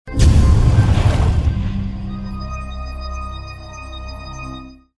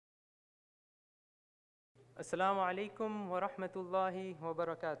Assalamu alaikum wa rahmatullahi wa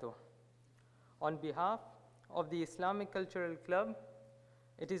barakatuh. On behalf of the Islamic Cultural Club,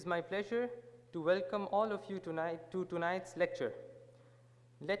 it is my pleasure to welcome all of you to tonight's lecture.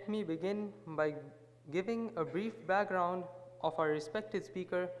 Let me begin by giving a brief background of our respected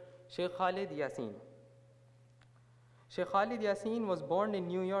speaker, Shaykh Khalid Yasin. Shaykh Khalid Yasin was born in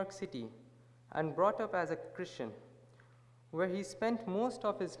New York City and brought up as a Christian, where he spent most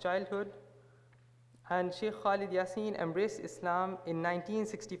of his childhood. And Shaykh Khalid Yasin embraced Islam in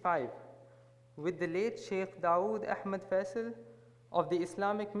 1965 with the late Shaykh Dawood Ahmed Faisal of the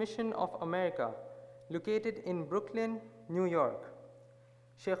Islamic Mission of America, located in Brooklyn, New York.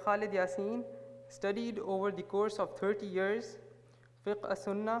 Shaykh Khalid Yasin studied over the course of 30 years fiqh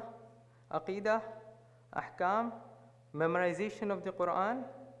as-sunnah, aqidah, ahkam, memorization of the Quran,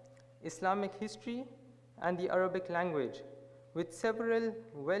 Islamic history, and the Arabic language, with several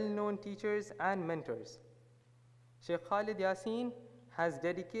well-known teachers and mentors. Shaykh Khalid Yasin has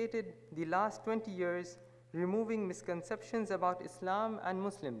dedicated the last 20 years removing misconceptions about Islam and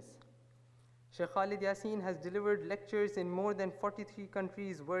Muslims. Shaykh Khalid Yasin has delivered lectures in more than 43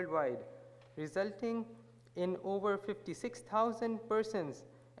 countries worldwide, resulting in over 56,000 persons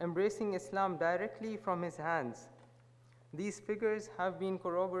embracing Islam directly from his hands. These figures have been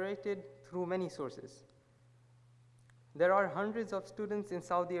corroborated through many sources. There are hundreds of students in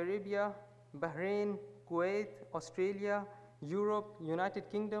Saudi Arabia, Bahrain, Kuwait, Australia, Europe, United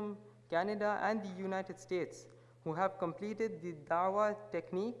Kingdom, Canada, and the United States who have completed the Dawah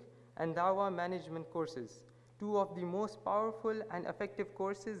Technique and Dawah Management courses, two of the most powerful and effective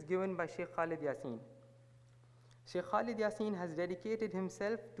courses given by Shaykh Khalid Yasin. Shaykh Khalid Yasin has dedicated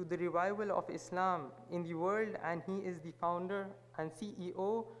himself to the revival of Islam in the world, and he is the founder and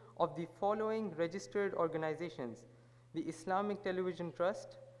CEO of the following registered organizations: the Islamic Television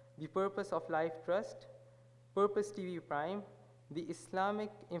Trust, the Purpose of Life Trust, Purpose TV Prime, the Islamic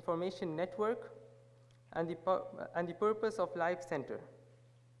Information Network, and the Purpose of Life Center.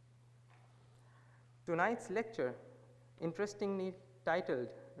 Tonight's lecture, interestingly titled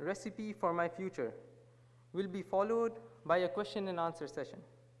Recipe for My Future, will be followed by a question and answer session.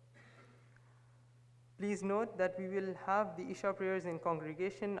 Please note that we will have the Isha prayers in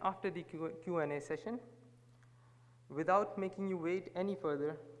congregation after the Q&A session. Without making you wait any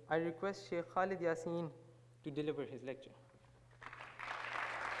further, I request Shaykh Khalid Yasin to deliver his lecture.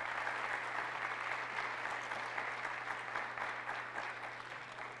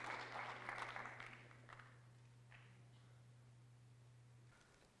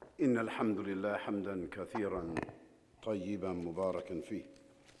 إن الحمد لله حمداً كثيراً طيباً مباركاً فيه.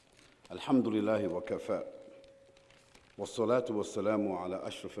 الحمد لله وكفى، والصلاة والسلام على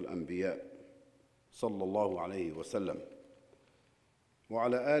أشرف الأنبياء صلى الله عليه وسلم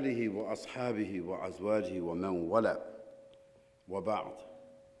وعلى آله وأصحابه وأزواجه ومن والاه، وبعد،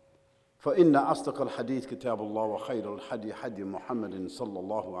 فإن أصدق الحديث كتاب الله، وخير الحدي حدي محمد صلى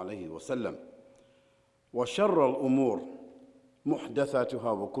الله عليه وسلم، وشر الأمور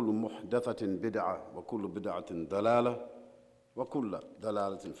محدثاتها، وكل محدثة بدعة، وكل بدعة ضلالة، وكل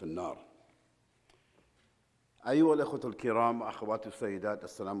ضلالة في النار. أيها الأخوة الكرام، أخواتي السيدات،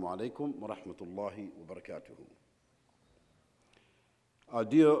 السلام عليكم ورحمة الله وبركاته. Our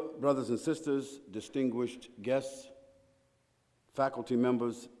dear brothers and sisters, distinguished guests, faculty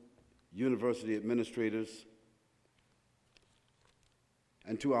members, university administrators,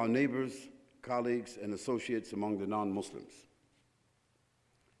 and to our neighbors, colleagues, and associates among the non-Muslims.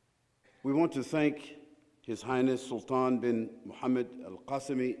 We want to thank His Highness Sultan bin Muhammad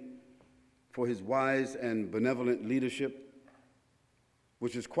Al-Qasimi for his wise and benevolent leadership,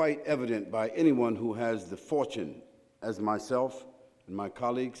 which is quite evident by anyone who has the fortune, as myself and my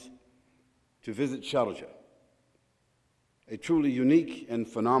colleagues, to visit Sharjah, a truly unique and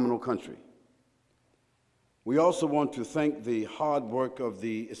phenomenal country. We also want to thank the hard work of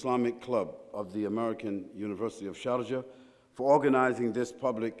the Islamic Club of the American University of Sharjah for organizing this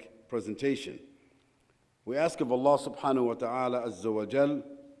public presentation. We ask of Allah subhanahu wa ta'ala azza wa jal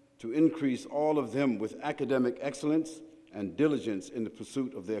to increase all of them with academic excellence and diligence in the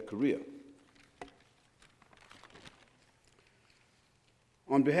pursuit of their career.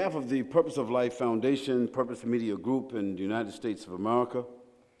 On behalf of the Purpose of Life Foundation, Purpose Media Group in the United States of America,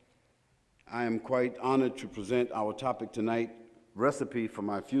 I am quite honored to present our topic tonight, Recipe for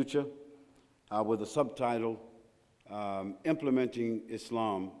My Future, with a subtitle, Implementing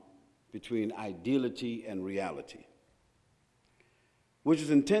Islam Between Ideality and Reality, which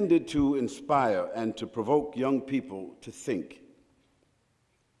is intended to inspire and to provoke young people to think,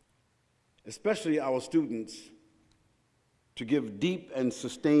 especially our students, to give deep and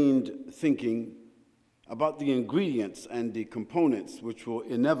sustained thinking about the ingredients and the components which will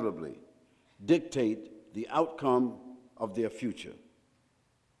inevitably dictate the outcome of their future,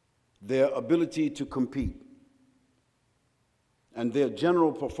 their ability to compete, and their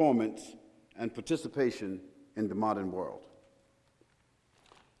general performance and participation in the modern world.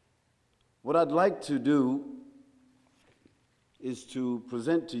 What I'd like to do is to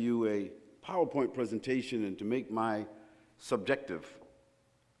present to you a PowerPoint presentation and to make my subjective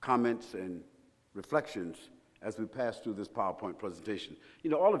comments and reflections as we pass through this PowerPoint presentation. You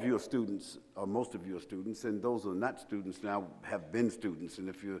know, all of you are students, or most of you are students, and those who are not students now have been students, and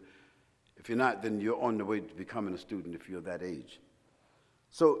if you're not, then you're on the way to becoming a student if you're that age.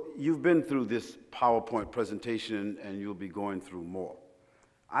 So you've been through this PowerPoint presentation, and you'll be going through more.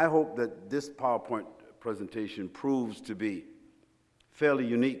 I hope that this PowerPoint presentation proves to be fairly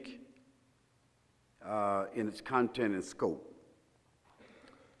unique in its content and scope.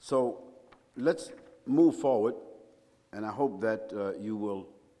 So let's move forward, and I hope that you will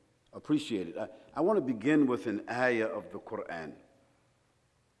appreciate it. I want to begin with an ayah of the Quran.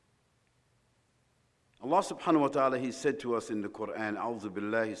 Allah subhanahu wa ta'ala, He said to us in the Quran, A'udhu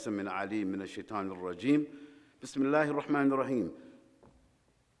billahi sammin alim min ash-shaytanir rajim, Bismillahir Rahmanir Rahim.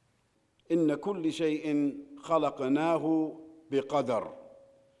 Inna kulli shay'in khalaqnahu biqadar.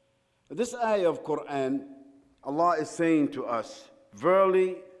 This ayah of Quran, Allah is saying to us,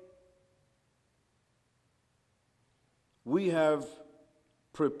 verily, we have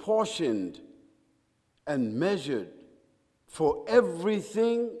proportioned and measured for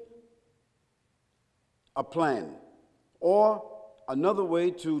everything a plan. Or another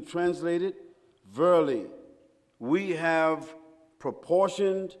way to translate it, verily, we have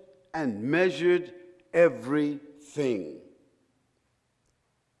proportioned and measured everything.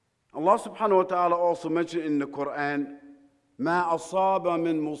 Allah subhanahu wa ta'ala also mentioned in the Quran, ما أصاب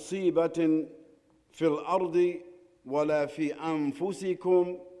من مصيبة في الأرض ولا في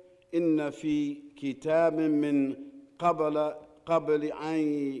أنفسكم إن في كتاب من قبل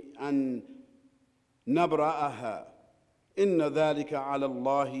أن نبرأها إن ذلك على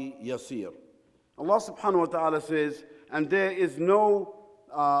الله يسير. Allah subhanahu wa ta'ala says, and there is no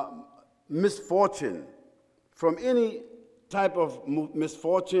misfortune from any type of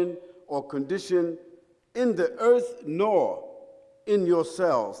misfortune or condition in the earth nor in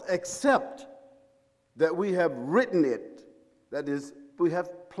yourselves, except that we have written it, that is, we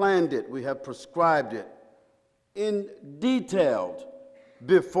have planned it, we have prescribed it in detailed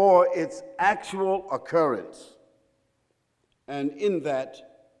before its actual occurrence. And that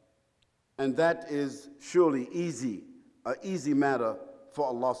is surely easy, an easy matter for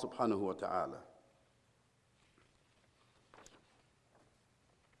Allah subhanahu wa ta'ala.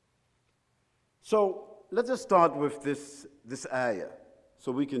 So let's just start with this ayah,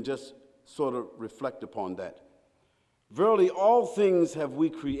 so we can just sort of reflect upon that. Verily, all things have we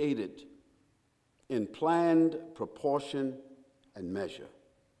created in planned proportion and measure.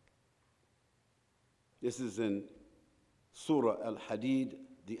 This is in Surah Al-Hadid,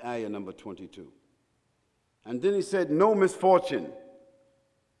 the ayah number 22. And then he said, no misfortune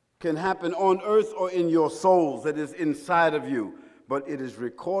can happen on earth or in your souls, that is inside of you, but it is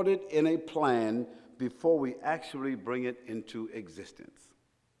recorded in a plan before we actually bring it into existence.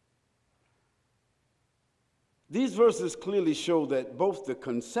 These verses clearly show that both the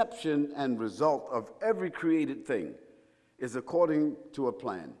conception and result of every created thing is according to a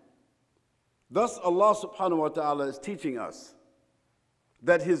plan. Thus, Allah subhanahu wa ta'ala is teaching us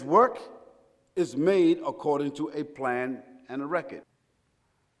that His work is made according to a plan and a record.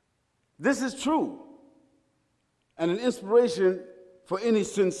 This is true and an inspiration for any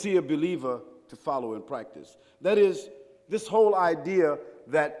sincere believer to follow and practice. That is, this whole idea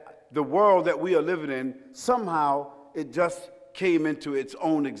that the world that we are living in, somehow it just came into its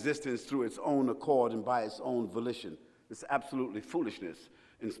own existence through its own accord and by its own volition. It's absolutely foolishness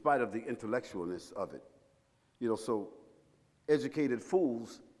in spite of the intellectualness of it. You know, so educated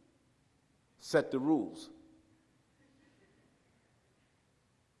fools set the rules.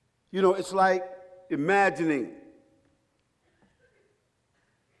 You know, it's like imagining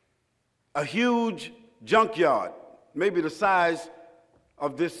a huge junkyard, maybe the size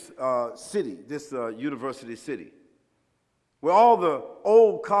of this city, this university city, where all the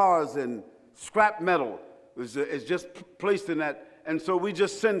old cars and scrap metal is just placed in that. And so we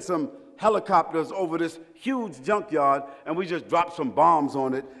just send some helicopters over this huge junkyard and we just drop some bombs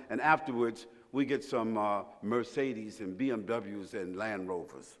on it, and afterwards we get some Mercedes and BMWs and Land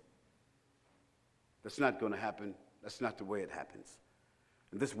Rovers. That's not going to happen. That's not the way it happens.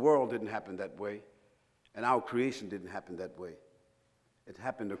 And this world didn't happen that way, and our creation didn't happen that way. It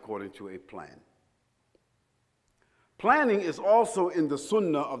happened according to a plan. Planning is also in the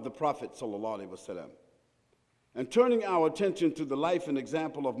sunnah of the Prophet sallallahu alaihi wasallam. And turning our attention to the life and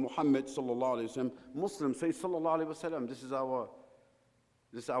example of Muhammad sallallahu alaihi wasallam, Muslims say sallallahu alaihi wasallam. This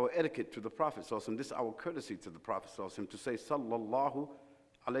is our etiquette to the Prophet sallallahu alaihi wasallam. This is our courtesy to the Prophet sallallahu alaihi wasallam to say sallallahu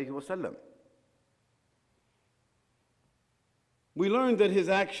alaihi wasallam. We learned that his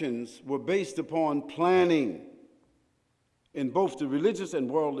actions were based upon planning in both the religious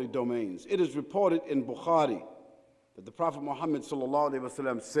and worldly domains. It is reported in Bukhari that the Prophet Muhammad sallallahu alaihi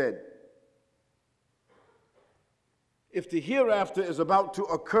wasallam said, if the hereafter is about to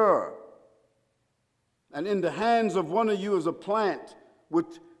occur, and in the hands of one of you is a plant which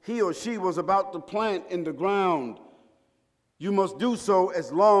he or she was about to plant in the ground, you must do so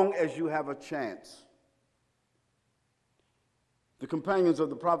as long as you have a chance. The companions of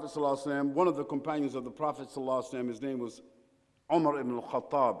the Prophet ﷺ, one of the companions of the Prophet ﷺ, his name was Umar ibn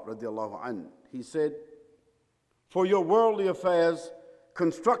al-Khattab radiallahu anhu. He said, for your worldly affairs,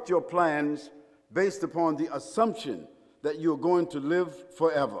 construct your plans based upon the assumption that you're going to live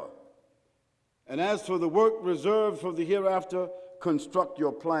forever. And as for the work reserved for the hereafter, construct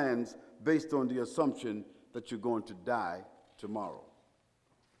your plans based on the assumption that you're going to die tomorrow.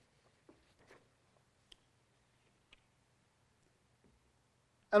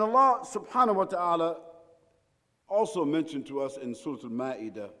 And Allah subhanahu wa ta'ala also mentioned to us in Surah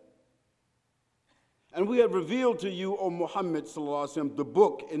Al-Ma'idah, and we have revealed to you, O Muhammad sallallahu alaihi wasallam, the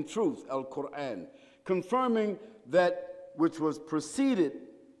book in truth, Al-Quran, confirming that which was preceded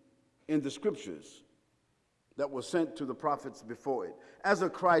in the scriptures that were sent to the prophets before it, as a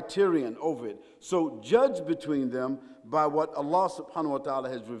criterion over it. So judge between them by what Allah subhanahu wa ta'ala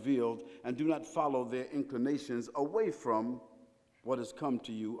has revealed, and do not follow their inclinations away from what has come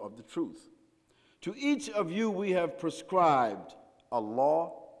to you of the truth. To each of you we have prescribed a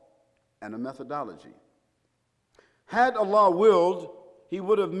law and a methodology. Had Allah willed, He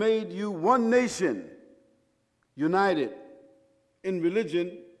would have made you one nation, united in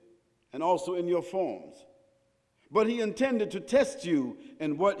religion and also in your forms. But He intended to test you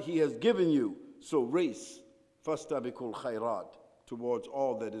in what He has given you. So race, fastabiqul khairat, towards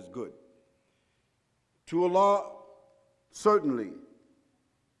all that is good. To Allah, certainly,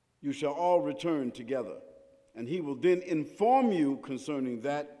 you shall all return together, and He will then inform you concerning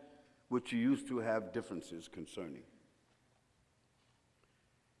that which you used to have differences concerning.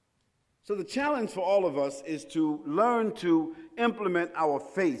 So the challenge for all of us is to learn to implement our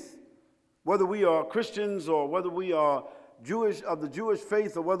faith, whether we are Christians or whether we are Jewish, of the Jewish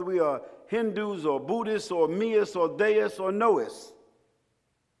faith, or whether we are Hindus or Buddhists or Meists or Deists or Noists.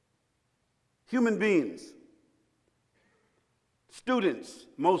 Human beings, students,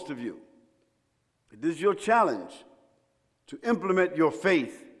 most of you, it is your challenge to implement your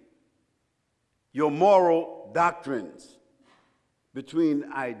faith, your moral doctrines, between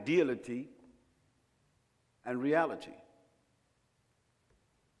ideality and reality.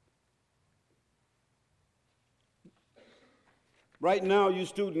 Right now, you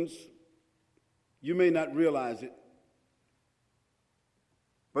students, you may not realize it,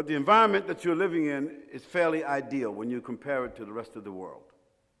 but the environment that you're living in is fairly ideal when you compare it to the rest of the world.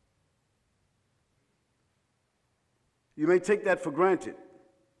 You may take that for granted,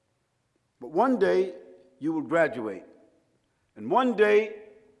 but one day you will graduate. And one day,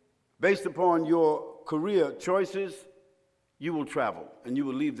 based upon your career choices, you will travel and you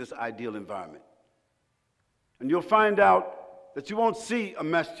will leave this ideal environment. And you'll find out that you won't see a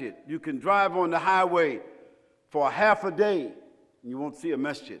masjid. You can drive on the highway for a half a day and you won't see a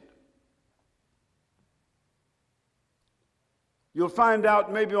masjid. You'll find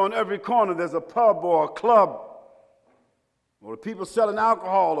out maybe on every corner there's a pub or a club, or people selling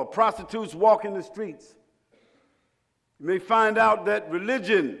alcohol, or prostitutes walking the streets. You may find out that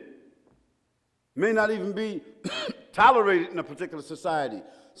religion may not even be tolerated in a particular society.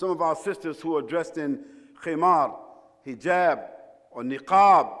 Some of our sisters who are dressed in khimar, hijab, or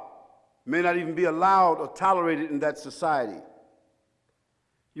niqab may not even be allowed or tolerated in that society.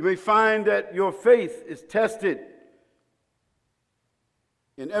 You may find that your faith is tested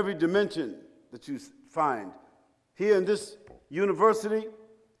in every dimension that you find. Here in this university,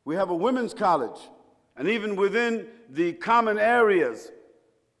 we have a women's college. And even within the common areas,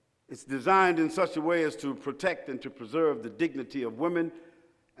 it's designed in such a way as to protect and to preserve the dignity of women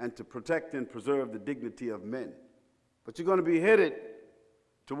and to protect and preserve the dignity of men. But you're going to be headed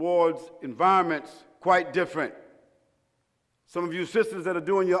towards environments quite different. Some of you sisters that are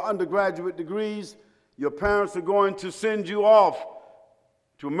doing your undergraduate degrees, your parents are going to send you off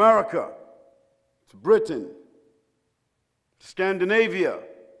to America, to Britain, to Scandinavia,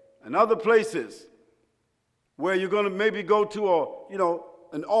 and other places where you're going to maybe go to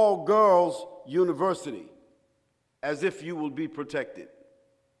an all-girls university, as if you will be protected.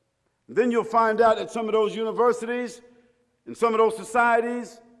 Then you'll find out at some of those universities, in some of those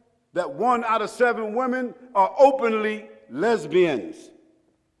societies, that 1 out of 7 women are openly lesbians.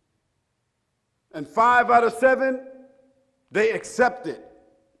 And 5 out of 7, they accept it.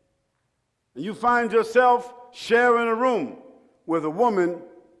 And you find yourself sharing a room with a woman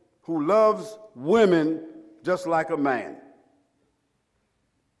who loves women just like a man.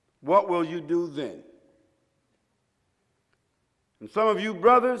 What will you do then? And some of you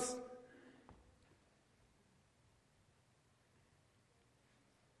brothers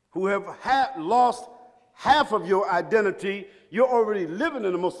who have lost half of your identity, you're already living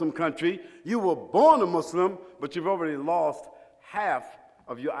in a Muslim country, you were born a Muslim, but you've already lost half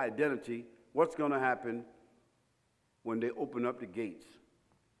of your identity. What's going to happen when they open up the gates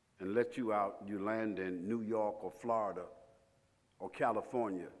and let you out, you land in New York or Florida or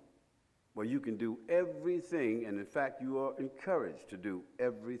California, where you can do everything, and in fact you are encouraged to do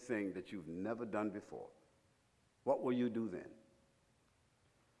everything that you've never done before? What will you do then?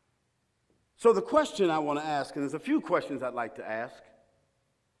 So the question I want to ask, and there's a few questions I'd like to ask.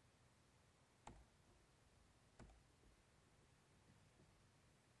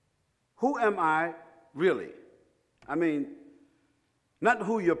 Who am I really? I mean, not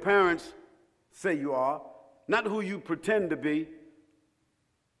who your parents say you are, not who you pretend to be,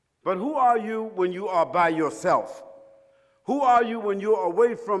 but who are you when you are by yourself? Who are you when you're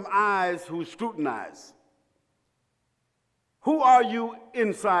away from eyes who scrutinize? Who are you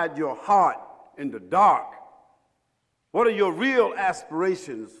inside your heart in the dark? What are your real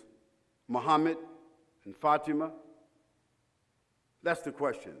aspirations, Muhammad and Fatima? That's the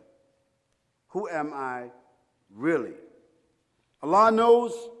question. Who am I really? Allah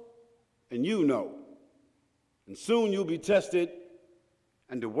knows, and you know. And soon you'll be tested,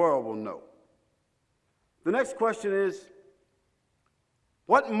 and the world will know. The next question is,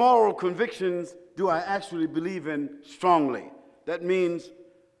 what moral convictions do I actually believe in strongly? That means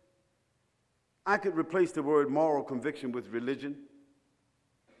I could replace the word moral conviction with religion,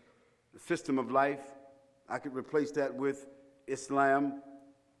 the system of life. I could replace that with Islam,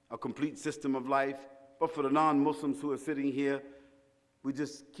 a complete system of life. But for the non-Muslims who are sitting here, we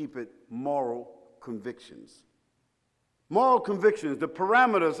just keep it moral convictions. Moral convictions, the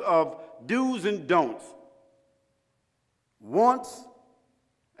parameters of do's and don'ts, wants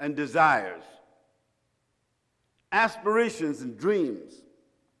and desires, aspirations and dreams.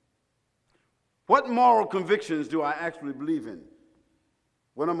 What moral convictions do I actually believe in?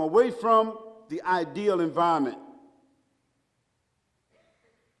 When I'm away from the ideal environment,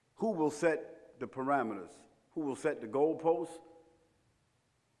 who will set the parameters? Who will set the goalposts?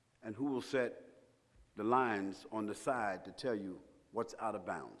 And who will set the lines on the side to tell you what's out of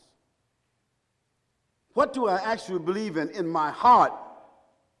bounds? What do I actually believe in my heart?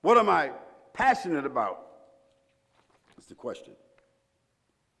 What am I passionate about? That's the question.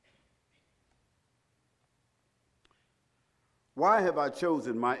 Why have I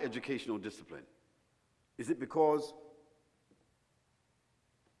chosen my educational discipline? Is it because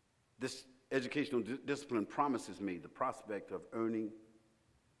this educational discipline promises me the prospect of earning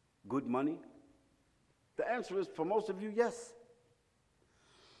good money? The answer is, for most of you, yes.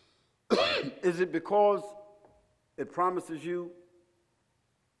 Is it because it promises you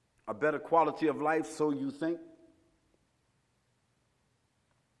a better quality of life, so you think?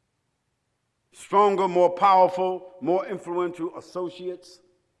 Stronger, more powerful, more influential associates?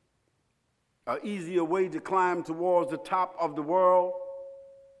 An easier way to climb towards the top of the world?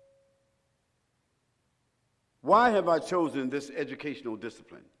 Why have I chosen this educational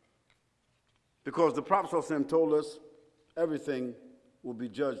discipline? Because the Prophet ﷺ told us everything will be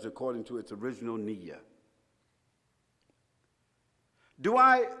judged according to its original niyyah. Do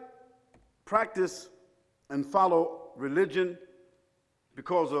I practice and follow religion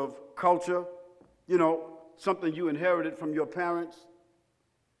because of culture? You know, something you inherited from your parents?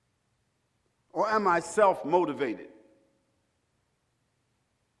 Or am I self-motivated?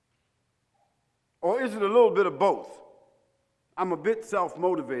 Or is it a little bit of both? I'm a bit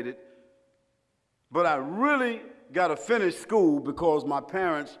self-motivated, but I really got to finish school because my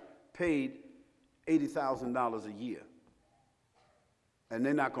parents paid $80,000 a year, and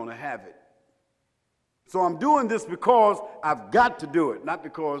they're not going to have it. So I'm doing this because I've got to do it, not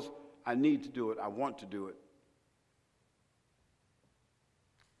because I need to do it, I want to do it.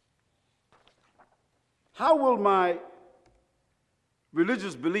 How will my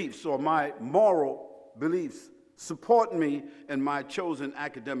religious beliefs or my moral beliefs support me in my chosen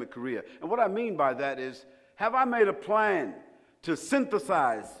academic career? And what I mean by that is, Have I made a plan to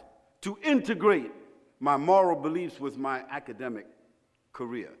synthesize, to integrate my moral beliefs with my academic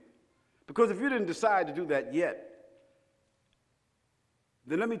career? Because if you didn't decide to do that yet,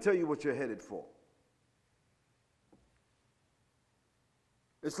 then let me tell you what you're headed for.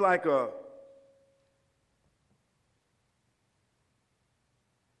 It's like an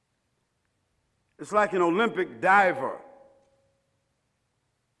Olympic diver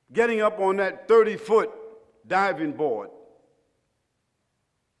getting up on that 30-foot diving board,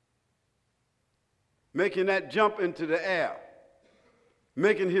 making that jump into the air,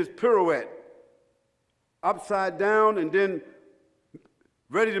 making his pirouette upside down, and then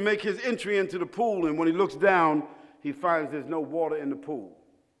ready to make his entry into the pool. And when he looks down, he finds there's no water in the pool.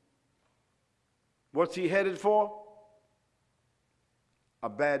 What's he headed for? A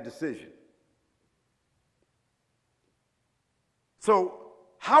bad decision. So,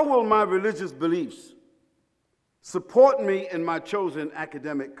 how will my religious beliefs support me in my chosen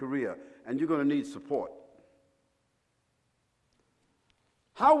academic career? And you're going to need support.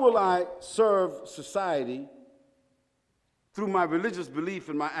 How will I serve society through my religious belief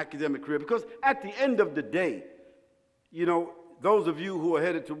in my academic career? Because at the end of the day, you know, those of you who are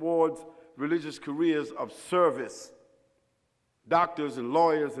headed towards religious careers of service, doctors and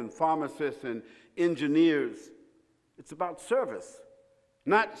lawyers and pharmacists and engineers, it's about service.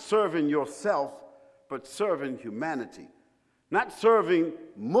 Not serving yourself, but serving humanity. Not serving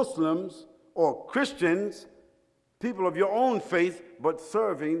Muslims or Christians, people of your own faith, but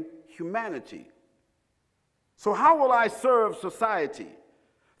serving humanity. So how will I serve society?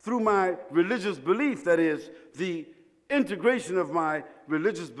 Through my religious belief, that is, the integration of my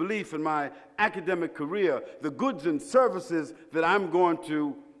religious belief in my academic career, the goods and services that I'm going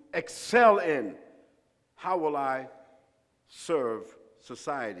to excel in. How will I serve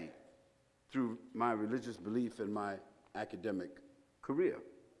society through my religious belief in my academic career?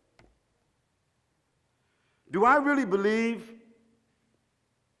 Do I really believe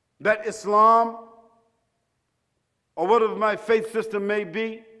that Islam, or whatever my faith system may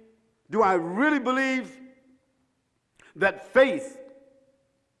be, do I really believe that faith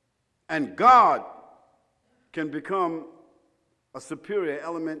and God can become a superior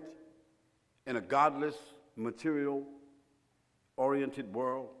element in a godless, material-oriented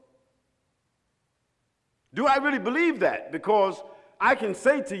world? Do I really believe that? Because I can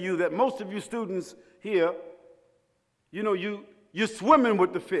say to you that most of you students here, you know, you're swimming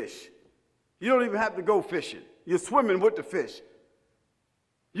with the fish. You don't even have to go fishing. You're swimming with the fish.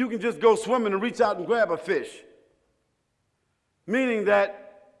 You can just go swimming and reach out and grab a fish. Meaning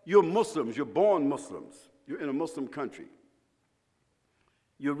that you're Muslims, you're born Muslims. You're in a Muslim country.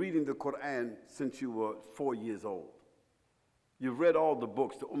 You're reading the Quran since you were 4 years old. You've read all the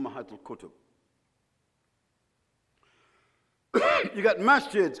books, the Ummahatul Kutub. You got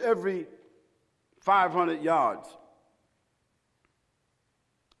masjids every 500 yards.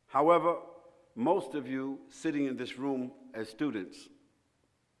 However, most of you sitting in this room as students,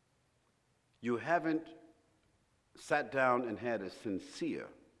 you haven't sat down and had a sincere,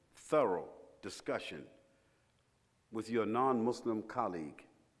 thorough discussion with your non-Muslim colleague,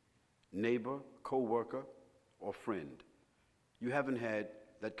 neighbor, co-worker, or friend. You haven't had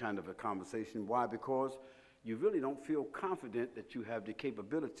that kind of a conversation. Why? Because you really don't feel confident that you have the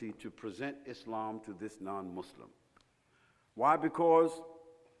capability to present Islam to this non-Muslim. Why? Because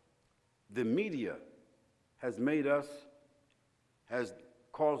the media has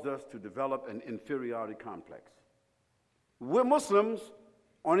caused us to develop an inferiority complex. We're Muslims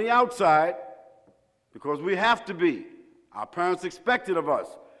on the outside because we have to be. Our parents expect it of us.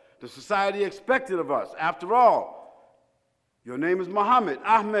 The society expected of us. After all, your name is Muhammad,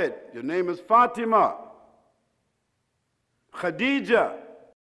 Ahmed, your name is Fatima, Khadija.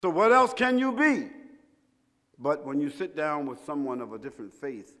 So what else can you be? But when you sit down with someone of a different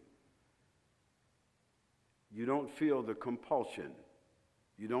faith, you don't feel the compulsion.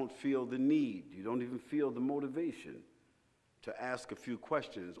 You don't feel the need. You don't even feel the motivation to ask a few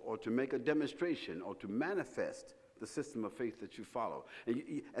questions or to make a demonstration or to manifest the system of faith that you follow.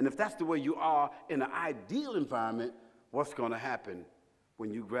 And if that's the way you are in an ideal environment, what's going to happen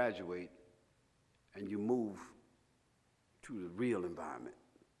when you graduate and you move to the real environment?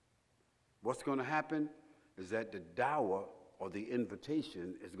 What's going to happen is that the dawah or the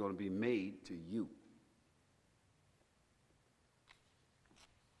invitation is going to be made to you.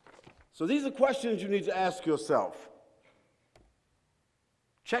 So these are questions you need to ask yourself.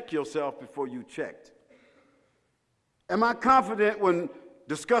 Check yourself before you checked. Am I confident when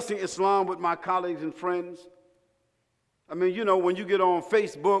discussing Islam with my colleagues and friends? I mean, you know, when you get on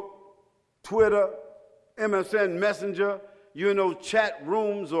Facebook, Twitter, MSN Messenger, you're in those chat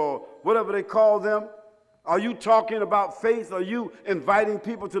rooms or whatever they call them. Are you talking about faith? Are you inviting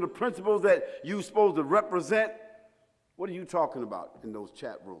people to the principles that you're supposed to represent? What are you talking about in those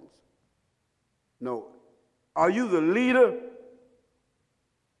chat rooms? No. Are you the leader?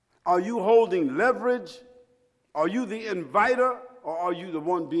 Are you holding leverage? Are you the inviter, or are you the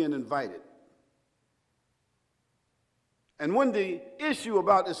one being invited? And when the issue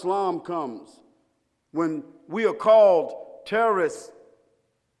about Islam comes, when we are called terrorists,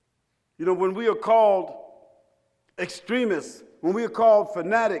 when we are called extremists, when we are called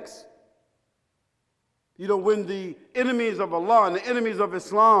fanatics, when the enemies of Allah and the enemies of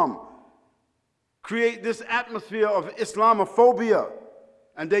Islam create this atmosphere of Islamophobia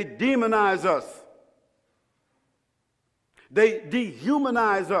and they demonize us, they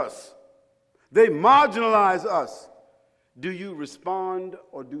dehumanize us, they marginalize us, do you respond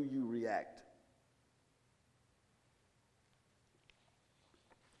or do you react?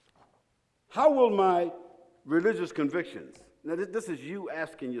 How will my religious convictions, now this is you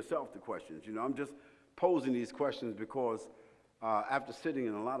asking yourself the questions, I'm just posing these questions because after sitting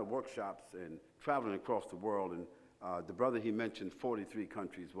in a lot of workshops and traveling across the world, and the brother he mentioned 43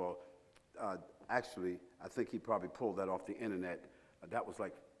 countries, well, actually, I think he probably pulled that off the internet. That was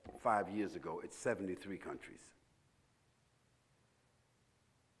like 5 years ago. It's 73 countries.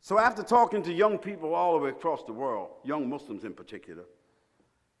 So after talking to young people all the way across the world, young Muslims in particular,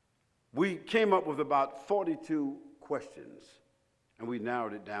 we came up with about 42 questions, and we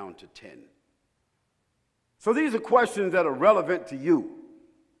narrowed it down to 10. So these are questions that are relevant to you.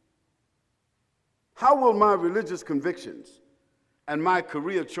 How will my religious convictions and my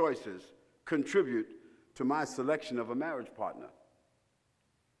career choices contribute to my selection of a marriage partner?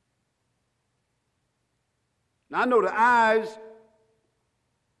 Now, I know the eyes,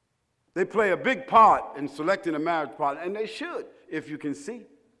 they play a big part in selecting a marriage partner, and they should, if you can see.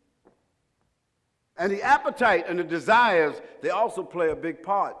 And the appetite and the desires, they also play a big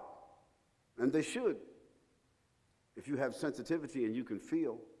part, and they should, if you have sensitivity and you can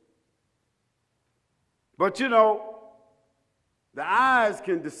feel. But the eyes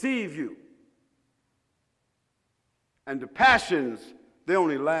can deceive you, and the passions, they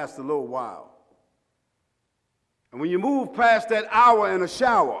only last a little while. And when you move past that hour in a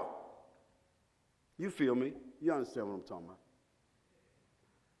shower, you feel me? You understand what I'm talking about?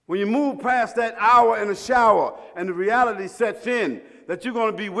 When you move past that hour in a shower and the reality sets in that you're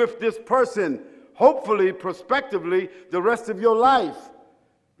going to be with this person, hopefully, prospectively, the rest of your life,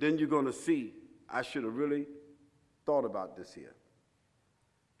 then you're going to see, I should have really thought about this here.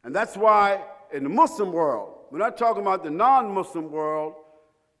 And that's why in the Muslim world, we're not talking about the non-Muslim world,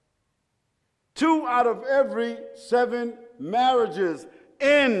 2 out of every 7 marriages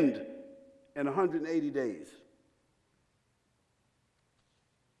end in 180 days.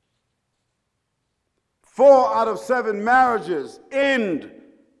 4 out of 7 marriages end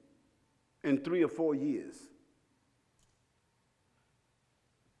in 3 or 4 years.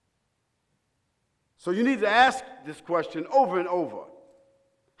 So you need to ask this question over and over.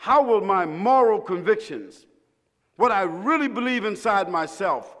 How will my moral convictions, what I really believe inside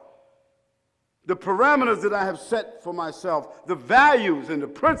myself, the parameters that I have set for myself, the values and the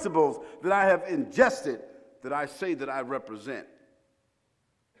principles that I have ingested, that I say that I represent,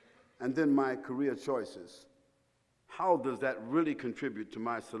 and then my career choices, how does that really contribute to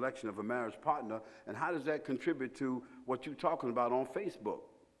my selection of a marriage partner, and how does that contribute to what you're talking about on Facebook?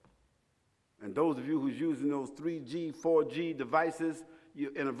 And those of you who's using those 3G, 4G devices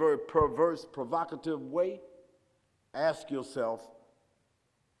in a very perverse, provocative way, ask yourself,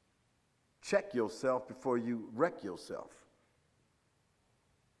 check yourself before you wreck yourself.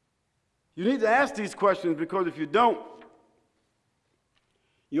 You need to ask these questions, because if you don't,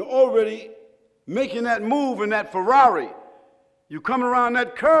 you're already making that move in that Ferrari. You're coming around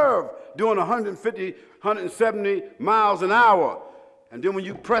that curve doing 150, 170 miles an hour. And then when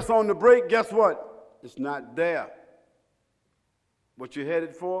you press on the brake, guess what? It's not there. What you're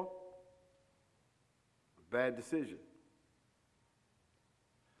headed for? A bad decision.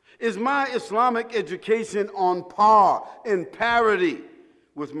 Is my Islamic education on par, in parity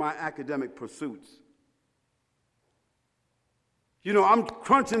with my academic pursuits? I'm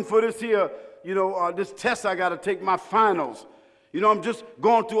crunching for this here, this test I got to take, my finals. I'm just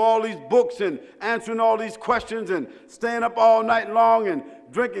going through all these books and answering all these questions and staying up all night long and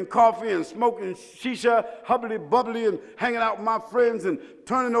drinking coffee and smoking shisha, hubbly bubbly, and hanging out with my friends and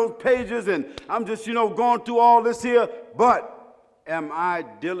turning those pages, and I'm just, going through all this here. But am I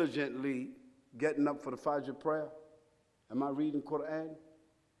diligently getting up for the Fajr prayer? Am I reading Quran?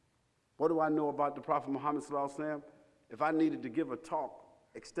 What do I know about the Prophet Muhammad sallallahu alaihi wasallam? If I needed to give a talk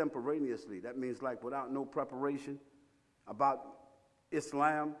extemporaneously, that means like without no preparation, about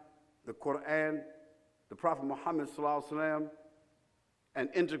Islam, the Quran, the Prophet Muhammad sallallahu alaihi wasallam, and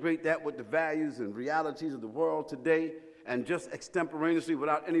integrate that with the values and realities of the world today, and just extemporaneously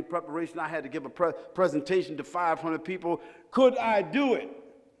without any preparation, I had to give a presentation to 500 people. Could I do it?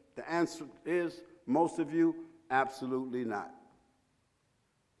 The answer is, most of you, absolutely not.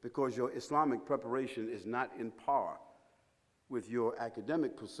 Because your Islamic preparation is not in par with your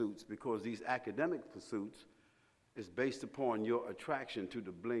academic pursuits, because these academic pursuits is based upon your attraction to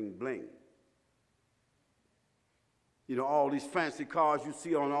the bling bling. You know, all these fancy cars you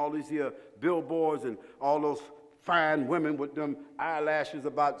see on all these here billboards, and all those fine women with them eyelashes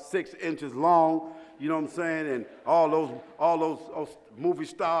about 6 inches long, you know what I'm saying, and all those movie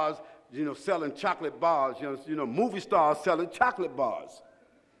stars, you know, selling chocolate bars, you know, movie stars selling chocolate bars.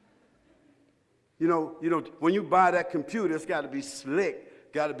 You know, when you buy that computer, it's got to be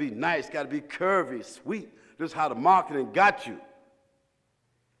slick, got to be nice, got to be curvy, sweet. This is how the marketing got you.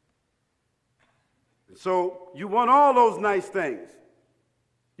 And so you want all those nice things.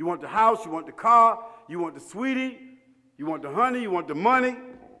 You want the house, you want the car, you want the sweetie, you want the honey, you want the money.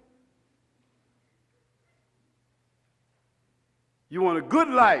 You want a good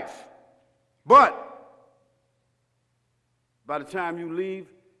life. But by the time you leave,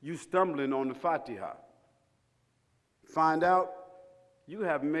 you stumbling on the Fatiha. Find out you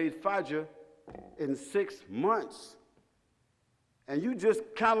have made Fajr in 6 months. And you just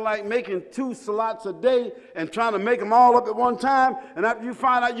kind of like making 2 salats a day and trying to make them all up at one time. And after you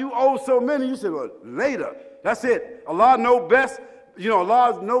find out you owe so many, you say, well, later. That's it. Allah knows best. You know,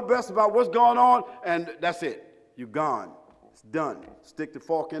 Allah knows best about what's going on, and that's it. You're gone. It's done. Stick the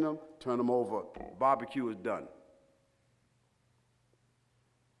fork in them, turn them over. Barbecue is done.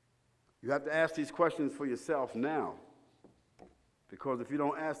 You have to ask these questions for yourself now. Because if you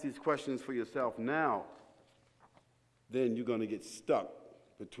don't ask these questions for yourself now, then you're going to get stuck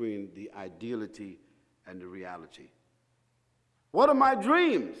between the ideality and the reality. What are my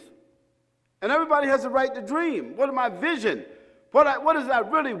dreams? And everybody has a right to dream. What are my vision? What is it I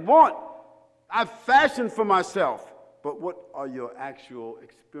really want? I've fashioned for myself. But what are your actual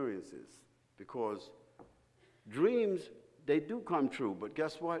experiences? Because dreams, they do come true. But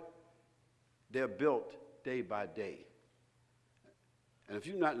guess what? They're built day by day. And if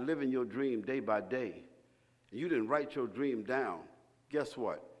you're not living your dream day by day, and you didn't write your dream down, guess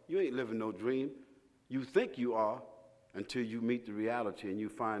what? You ain't living no dream. You think you are until you meet the reality and you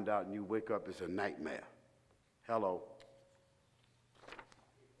find out and you wake up, it's a nightmare. Hello.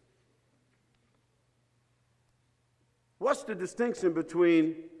 What's the distinction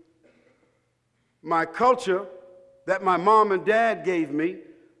between my culture that my mom and dad gave me,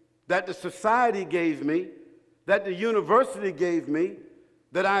 that the society gave me, that the university gave me,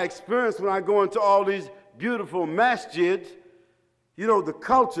 that I experience when I go into all these beautiful masjids? You know, the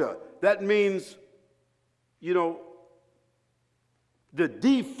culture, that means, you know, the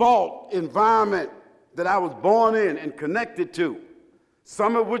default environment that I was born in and connected to,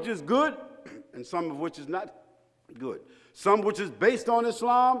 some of which is good and some of which is not good. Some which is based on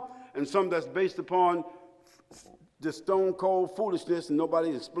Islam and some that's based upon just stone cold foolishness and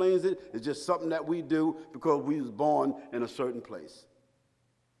nobody explains it. It's just something that we do because we was born in a certain place.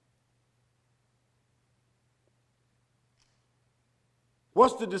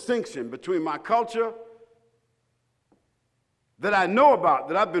 What's the distinction between my culture that I know about,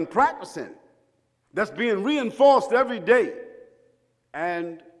 that I've been practicing, that's being reinforced every day,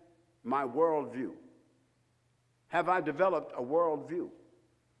 and my worldview? Have I developed a worldview?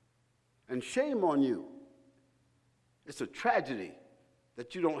 And shame on you. It's a tragedy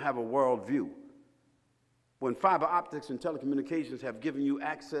that you don't have a worldview. When fiber optics and telecommunications have given you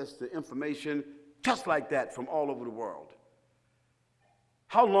access to information just like that from all over the world.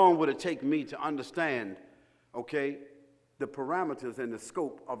 How long would it take me to understand, okay, the parameters and the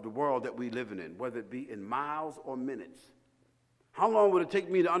scope of the world that we live in, whether it be in miles or minutes? How long would it take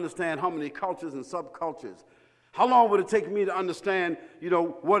me to understand how many cultures and subcultures? How long would it take me to understand, you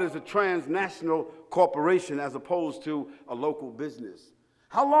know, what is a transnational corporation as opposed to a local business?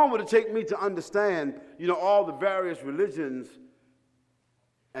 How long would it take me to understand, you know, all the various religions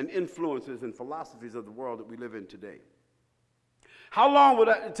and influences and philosophies of the world that we live in today? How long would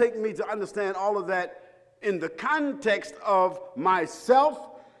it take me to understand all of that in the context of myself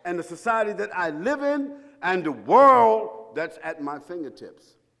and the society that I live in and the world that's at my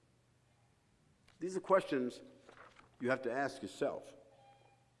fingertips? These are questions you have to ask yourself.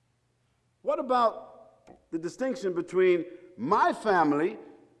 What about the distinction between my family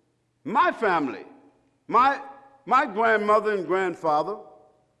My family, my grandmother and grandfather,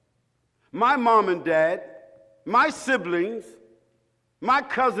 my mom and dad, my siblings, my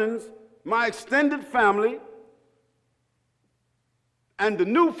cousins, my extended family, and the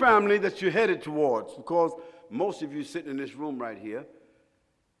new family that you're headed towards, because most of you sitting in this room right here,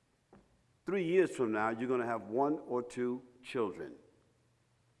 3 years from now, you're going to have 1 or 2 children.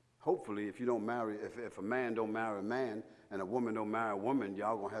 Hopefully, if you don't marry, if a man don't marry a man and a woman don't marry a woman,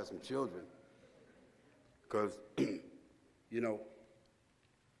 y'all going to have some children. Because, you know,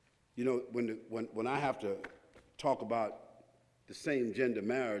 when I have to talk about the same gender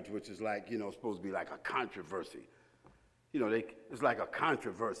marriage, which is like, you know, supposed to be like a controversy. You know, it's like a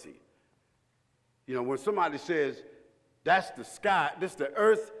controversy. You know, when somebody says, that's the sky, this the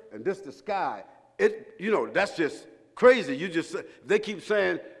earth, and this the sky, you know, that's just crazy. They keep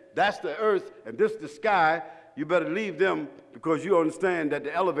saying, that's the earth, and this the sky, you better leave them because you understand that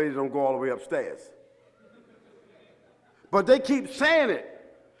the elevator don't go all the way upstairs. But they keep saying it,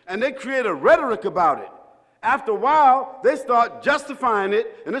 and they create a rhetoric about it. After a while, they start justifying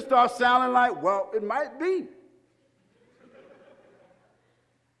it, and it starts sounding like, well, it might be.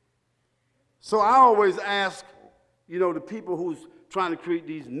 So I always ask, you know, the people who's trying to create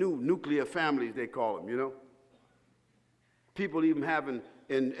these new nuclear families, they call them, you know. People even having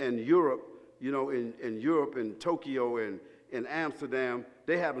in Europe, you know, in Europe, in Tokyo, and in Amsterdam,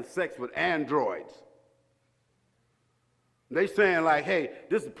 they having sex with androids. They saying like, hey,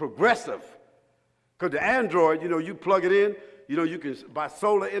 this is progressive. Because the android, you know, you plug it in, you know, you can, by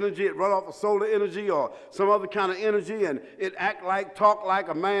solar energy, it run off of solar energy or some other kind of energy, and it act like, talk like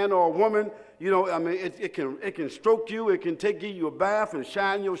a man or a woman. You know, I mean, it can stroke you, it can give you a bath and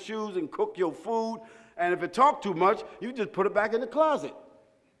shine your shoes and cook your food. And if it talk too much, you just put it back in the closet.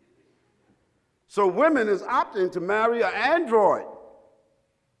 So women is opting to marry an android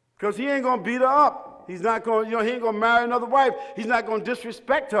because he ain't gonna beat her up. He's not gonna, you know, he ain't gonna marry another wife. He's not gonna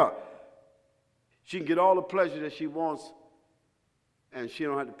disrespect her. She can get all the pleasure that she wants, and she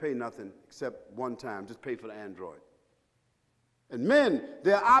don't have to pay nothing except one time. Just pay for the android. And men,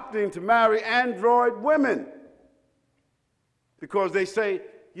 they're opting to marry android women because they say,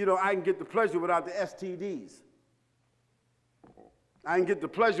 you know, I can get the pleasure without the STDs. I can get the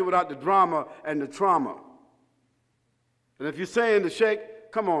pleasure without the drama and the trauma. And if you're saying to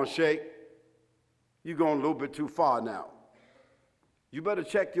Shaykh, come on, Shaykh, you're going a little bit too far now. You better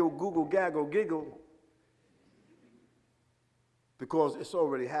check your Google Gaggle Giggle because it's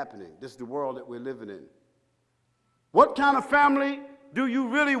already happening. This is the world that we're living in. What kind of family do you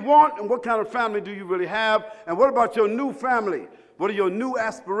really want, and what kind of family do you really have? And what about your new family? What are your new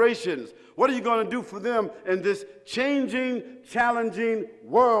aspirations? What are you going to do for them in this changing, challenging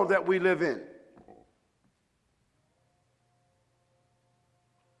world that we live in?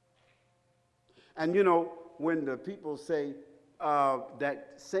 And you know, when the people say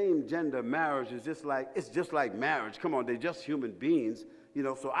that same gender marriage is just like, it's just like marriage. Come on, they're just human beings. You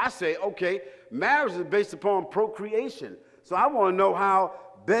know, so I say, okay, marriage is based upon procreation. So I want to know how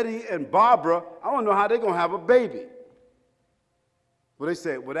Betty and Barbara, I want to know how they're going to have a baby. Well, they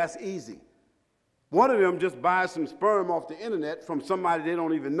say, well, that's easy. One of them just buys some sperm off the internet from somebody they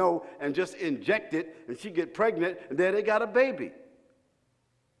don't even know and just inject it, and she get pregnant, and there they got a baby.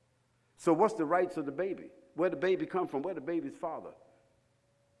 So what's the rights of the baby? Where the baby come from? Where the baby's father?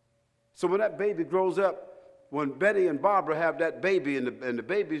 So when that baby grows up, when Betty and Barbara have that baby, and the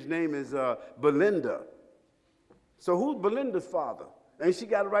baby's name is Belinda. So who's Belinda's father? Ain't she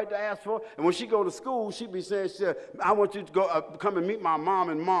got a right to ask for? And when she go to school, she be saying, I want you to go come and meet my mom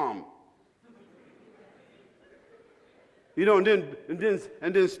and mom. You know, and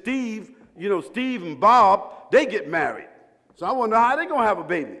then Steve, you know, Steve and Bob, they get married. So I want to know how they gonna have a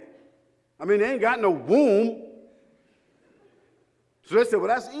baby. I mean, they ain't got no womb. So they said, well,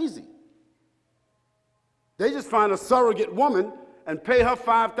 that's easy. They just find a surrogate woman and pay her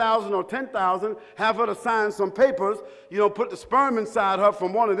 $5,000 or $10,000, have her to sign some papers, you know, put the sperm inside her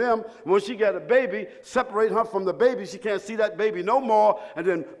from one of them. When she got a baby, separate her from the baby. She can't see that baby no more. And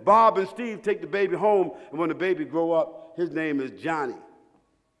then Bob and Steve take the baby home. And when the baby grow up, his name is Johnny.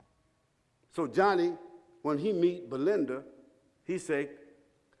 So Johnny, when he meet Belinda, he say,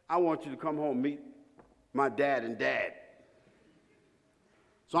 I want you to come home and meet my dad and dad.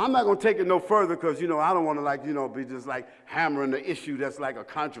 So I'm not going to take it no further because, you know, I don't want to, like, you know, be just like hammering the issue that's like a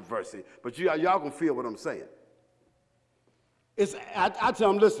controversy. But y'all can feel what I'm saying. I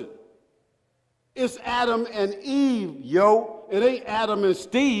tell them, listen, it's Adam and Eve, yo. It ain't Adam and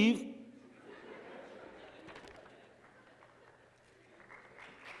Steve.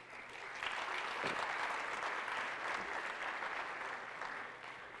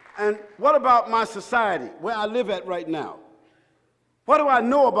 And what about my society, where I live at right now? What do I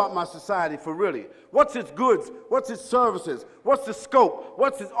know about my society for really? What's its goods? What's its services? What's the scope?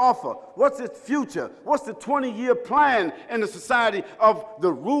 What's its offer? What's its future? What's the 20-year plan in the society of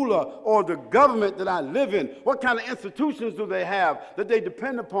the ruler or the government that I live in? What kind of institutions do they have that they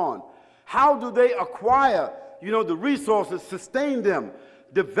depend upon? How do they acquire, the resources, sustain them,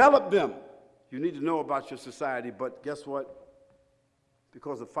 develop them? You need to know about your society, but guess what?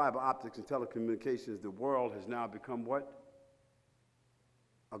 Because of fiber optics and telecommunications, the world has now become what?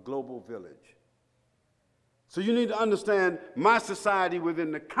 A global village. So you need to understand my society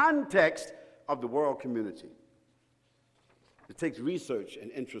within the context of the world community. It takes research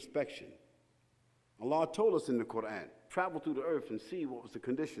and introspection. Allah told us in the Quran, travel through the earth and see what was the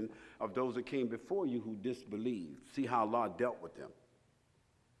condition of those that came before you who disbelieved. See how Allah dealt with them.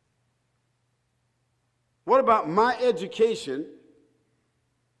 What about my education?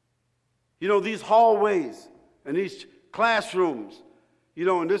 These hallways and these classrooms,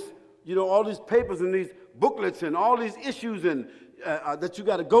 and this, all these papers and these booklets and all these issues and that you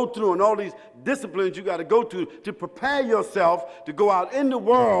got to go through and all these disciplines you got to go to prepare yourself to go out in the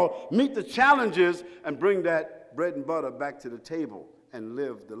world, meet the challenges, and bring that bread and butter back to the table and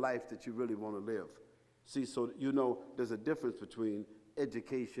live the life that you really want to live. See, so there's a difference between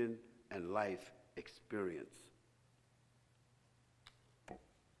education and life experience.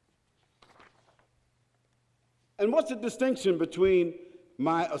 And what's the distinction between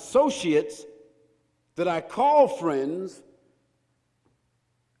my associates that I call friends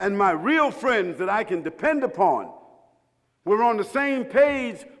and my real friends that I can depend upon? We're on the same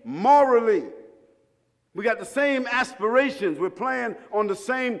page morally. We got the same aspirations. We're playing on the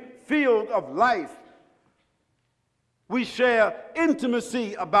same field of life. We share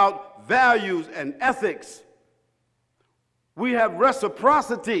intimacy about values and ethics. We have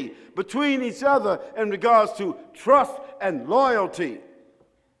reciprocity between each other in regards to trust and loyalty.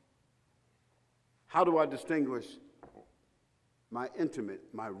 How do I distinguish my intimate,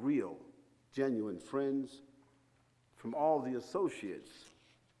 my real, genuine friends from all the associates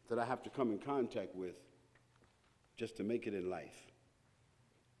that I have to come in contact with just to make it in life?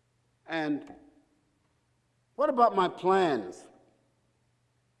 And what about my plans?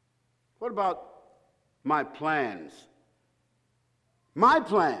 What about my plans? My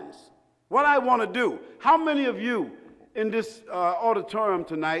plans, what I want to do. How many of you in this auditorium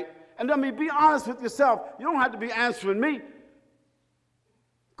tonight, and let me be honest with yourself, you don't have to be answering me,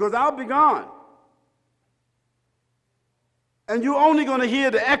 because I'll be gone. And you're only going to hear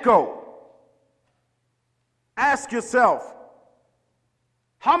the echo. Ask yourself,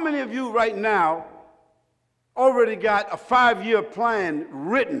 how many of you right now already got a 5-year plan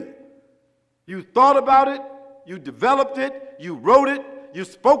written? You thought about it, you developed it, you wrote it, you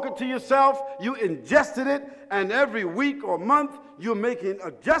spoke it to yourself, you ingested it, and every week or month you're making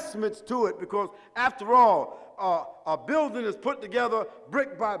adjustments to it, because after all, a building is put together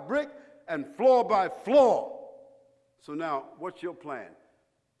brick by brick and floor by floor. So now, what's your plan?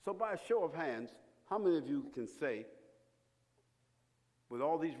 So by a show of hands, how many of you can say, with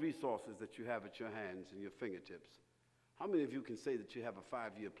all these resources that you have at your hands and your fingertips, how many of you can say that you have a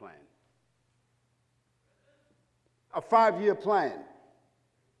 5-year plan? A 5-year plan.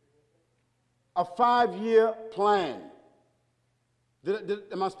 A 5-year plan.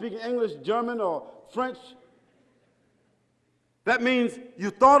 Am I speaking English, German, or French? That means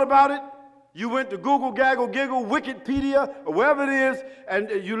you thought about it, you went to Google, Gaggle, Giggle, Wikipedia, or wherever it is, and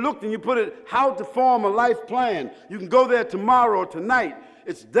you looked and you put it, how to form a life plan. You can go there tomorrow or tonight.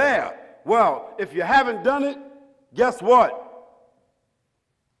 It's there. Well, if you haven't done it, guess what?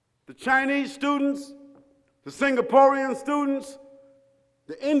 The Chinese students, the Singaporean students,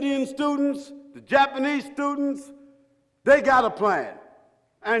 the Indian students, the Japanese students, they got a plan.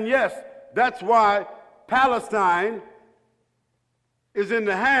 And yes, that's why Palestine is in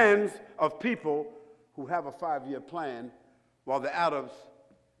the hands of people who have a 5-year plan, while the Arabs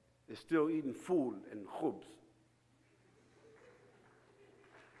is still eating food and khubz.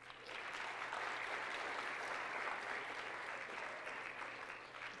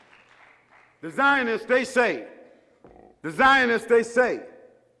 The Zionists, they say,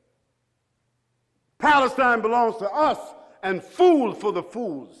 Palestine belongs to us, and fool for the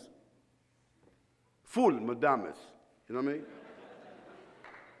fools. Fool, madamis. You know what I mean?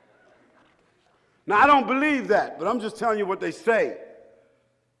 Now, I don't believe that, but I'm just telling you what they say.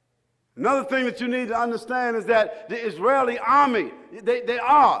 Another thing that you need to understand is that the Israeli army, they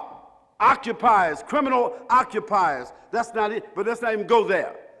are occupiers, criminal occupiers. That's not it, but let's not even go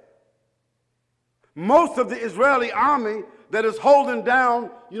there. Most of the Israeli army, that is holding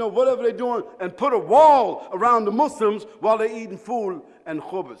down, whatever they're doing, and put a wall around the Muslims while they're eating food and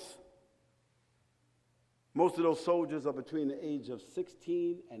khubz. Most of those soldiers are between the age of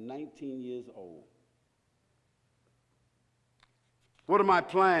 16 and 19 years old. What are my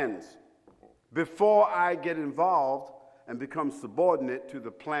plans before I get involved and become subordinate to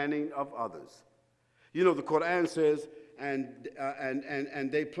the planning of others? The Quran says, and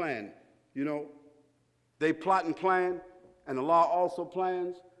they plan. They plot and plan, and Allah also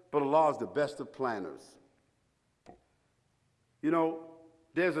plans, but Allah is the best of planners.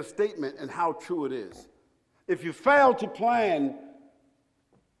 There's a statement and how true it is. If you fail to plan,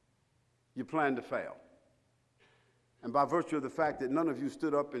 you plan to fail. And by virtue of the fact that none of you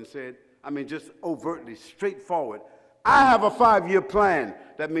stood up and said, just overtly, straightforward, I have a 5-year plan,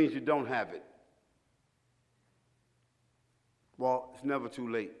 that means you don't have it. Well, it's never too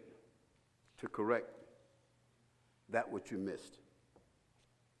late to correct that which you missed.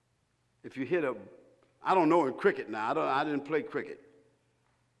 If you hit I don't know in cricket now, I didn't play cricket,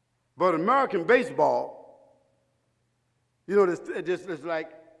 but American baseball, there's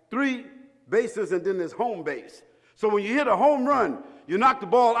like 3 bases and then there's home base. So when you hit a home run, you knock the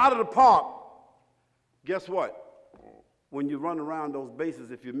ball out of the park. Guess what? When you run around those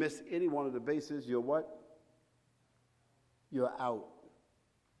bases, if you miss any one of the bases, you're what? You're out.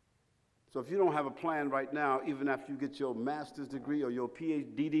 So if you don't have a plan right now, even after you get your master's degree or your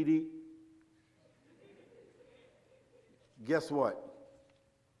PhD, guess what?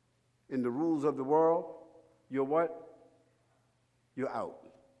 In the rules of the world, you're what? You're out.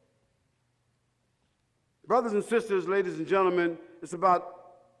 Brothers and sisters, ladies and gentlemen, it's about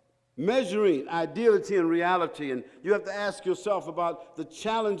measuring ideality and reality, and you have to ask yourself about the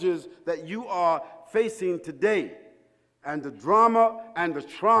challenges that you are facing today and the drama and the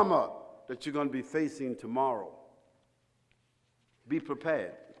trauma that you're going to be facing tomorrow. Be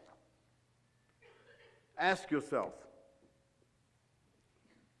prepared. Ask yourself,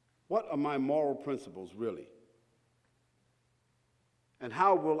 what are my moral principles really? And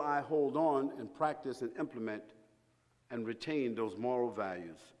how will I hold on and practice and implement and retain those moral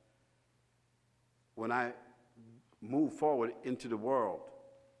values when I move forward into the world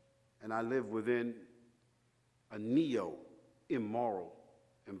and I live within a neo-immoral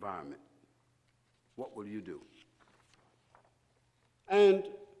environment? What will you do? And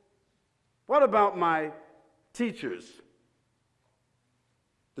what about my teachers?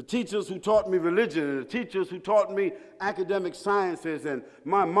 The teachers who taught me religion, and the teachers who taught me academic sciences, and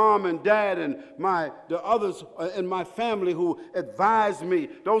my mom and dad, and the others in my family who advised me.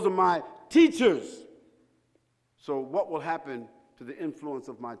 Those are my teachers. So what will happen to the influence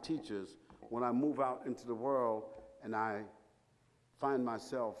of my teachers when I move out into the world and I find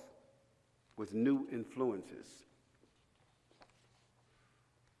myself with new influences?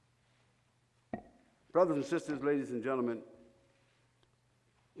 Brothers and sisters, ladies and gentlemen,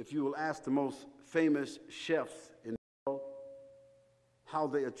 if you will ask the most famous chefs in the world how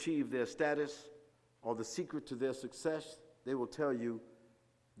they achieve their status or the secret to their success, they will tell you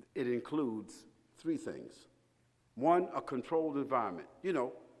it includes 3 things. 1, a controlled environment.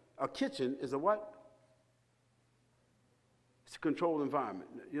 A kitchen is a what? It's a controlled environment.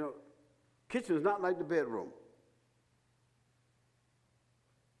 Kitchen is not like the bedroom.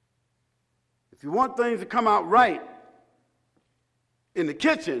 If you want things to come out right in the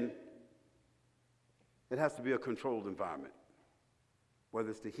kitchen, it has to be a controlled environment.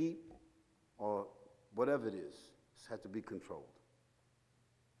 Whether it's the heat or whatever it is, it has to be controlled.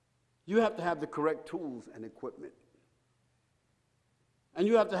 You have to have the correct tools and equipment. And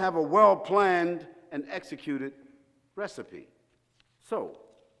you have to have a well-planned and executed recipe. So,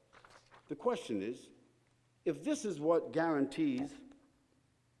 the question is, if this is what guarantees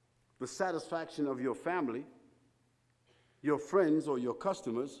the satisfaction of your family, your friends, or your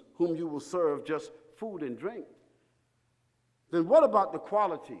customers, whom you will serve just food and drink, then what about the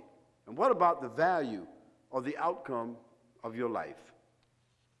quality and what about the value or the outcome of your life?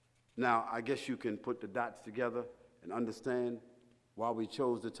 Now, I guess you can put the dots together and understand why we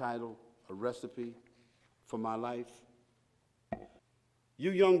chose the title, A Recipe for My Life.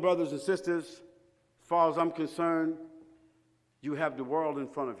 You young brothers and sisters, as far as I'm concerned, you have the world in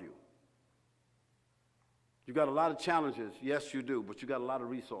front of you. You got a lot of challenges, yes you do, but you got a lot of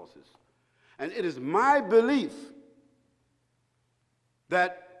resources. And it is my belief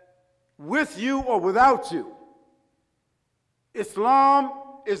that with you or without you, Islam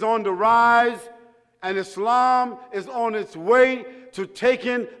is on the rise, and Islam is on its way to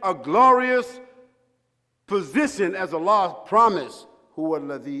taking a glorious position as Allah promised, huwa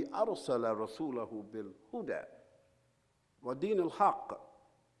alladhi arsala rasulahu bil huda ودين الحق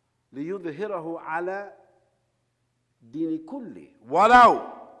ليظهره على دين كله ولو.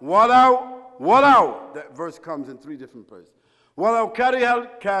 That verse comes in 3 different verses. ولو كره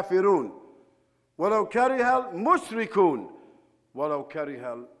الكافرون ولو كره المشركون ولو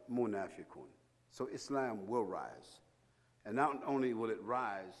كره المنافقون. So Islam will rise. And not only will it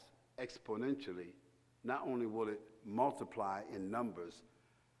rise exponentially, not only will it multiply in numbers,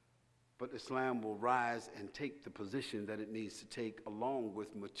 but Islam will rise and take the position that it needs to take along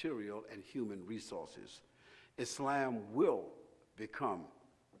with material and human resources. Islam will become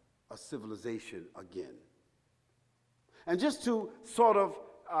a civilization again. And just to sort of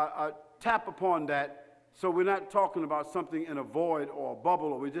tap upon that, so we're not talking about something in a void or a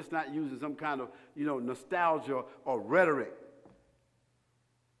bubble, or we're just not using some kind of, nostalgia or rhetoric.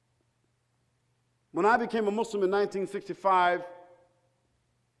 When I became a Muslim in 1965,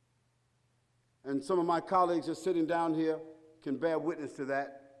 and some of my colleagues are sitting down here can bear witness to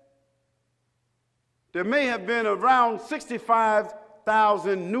that, there may have been around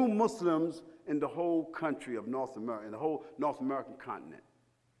 65,000 new Muslims in the whole country of North America, in the whole North American continent.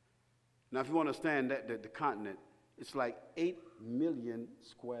 Now, if you understand that the continent, it's like 8 million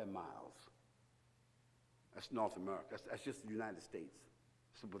square miles. That's North America. That's just the United States.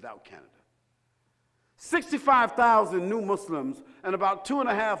 So without Canada. 65,000 new Muslims and about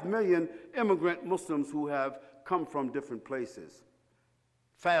 2.5 million immigrant Muslims who have come from different places.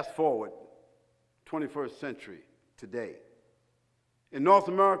 Fast forward, 21st century, today. In North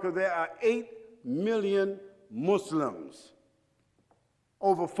America, there are 8 million Muslims,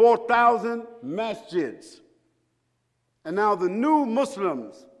 over 4,000 masjids. And now the new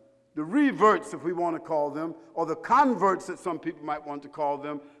Muslims, the reverts, if we want to call them, or the converts that some people might want to call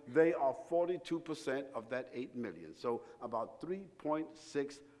them, they are 42% of that 8 million. So about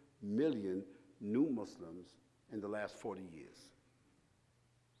 3.6 million new Muslims in the last 40 years.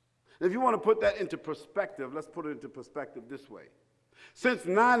 And if you want to put that into perspective, let's put it into perspective this way. Since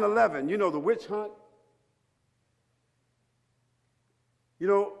 9/11, the witch hunt?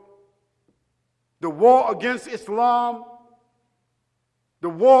 The war against Islam, the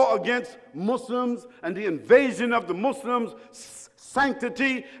war against Muslims, and the invasion of the Muslims'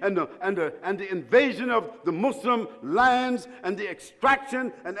 sanctity, and the invasion of the Muslim lands, and the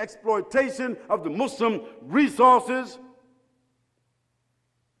extraction and exploitation of the Muslim resources.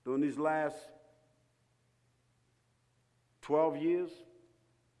 During these last 12 years,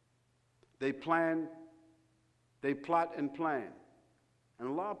 they plot and plan. And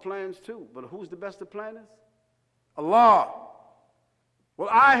Allah plans too, but who's the best of planners? Allah. Well,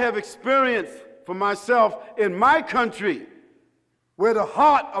 I have experienced for myself in my country where the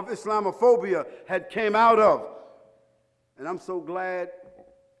heart of Islamophobia had came out of. And I'm so glad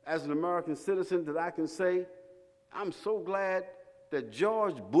as an American citizen that I can say, I'm so glad that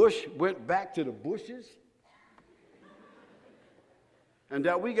George Bush went back to the Bushes and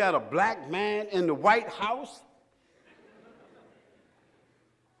that we got a black man in the White House.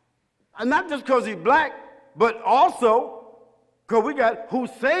 And not just because he's black, but also because we got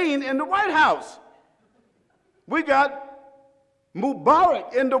Hussein in the White House. We got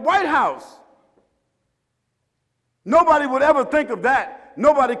Mubarak in the White House. Nobody would ever think of that.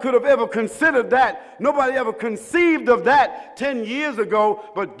 Nobody could have ever considered that. Nobody ever conceived of that 10 years ago.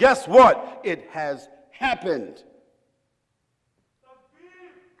 But guess what? It has happened.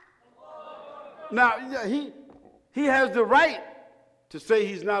 Now, he has the right to say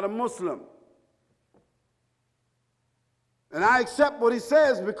he's not a Muslim. And I accept what he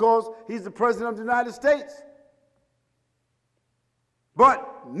says because he's the President of the United States.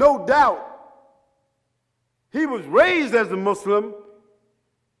 But no doubt, he was raised as a Muslim.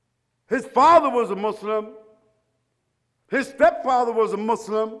 His father was a Muslim. His stepfather was a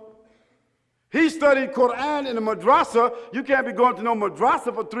Muslim. He studied Quran in a madrasa. You can't be going to no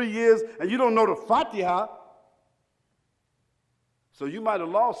madrasa for 3 years and you don't know the Fatiha. So you might have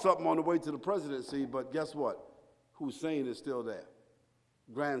lost something on the way to the presidency, but guess what? Hussein is still there,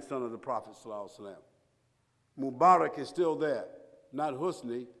 grandson of the Prophet ﷺ. Mubarak is still there, not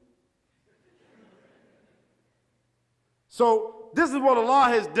Husni. So this is what Allah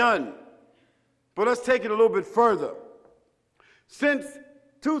has done. But let's take it a little bit further. Since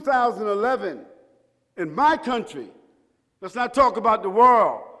 2011, in my country, let's not talk about the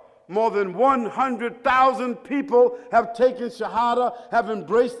world, more than 100,000 people have taken Shahada, have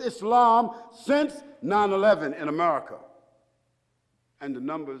embraced Islam since 9/11 in America. And the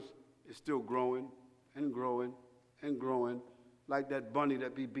numbers is still growing and growing and growing, like that bunny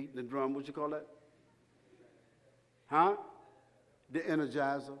that be beating the drum. What you call that? The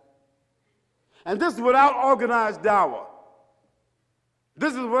Energizer. And this is without organized dawah.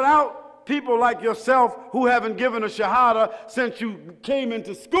 This is without people like yourself who haven't given a shahada since you came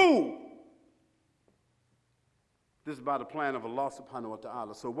into school. This is by the plan of Allah subhanahu wa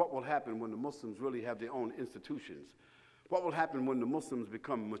ta'ala. So what will happen when the Muslims really have their own institutions? What will happen when the Muslims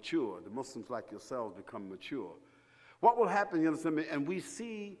become mature? The Muslims like yourselves become mature. What will happen, you understand me? And we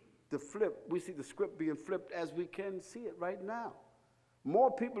see the flip, we see the script being flipped as we can see it right now.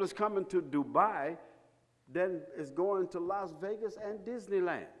 More people is coming to Dubai than is going to Las Vegas and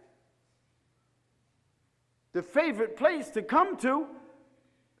Disneyland. The favorite place to come to,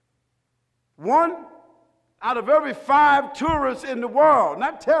 1 out of every 5 tourists in the world,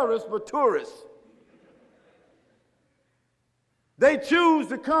 not terrorists, but tourists, they choose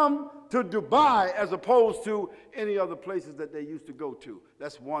to come to Dubai as opposed to any other places that they used to go to.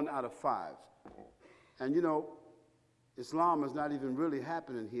 That's 1 out of 5. And you know, Islam is not even really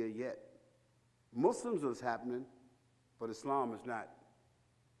happening here yet. Muslims is happening, but Islam is not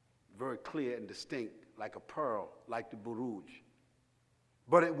very clear and distinct like a pearl, like the Buruj.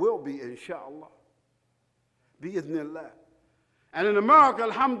 But it will be, inshallah. Bi-idhnillah. And in America,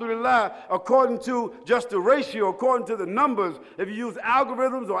 alhamdulillah, according to just the ratio, according to the numbers, if you use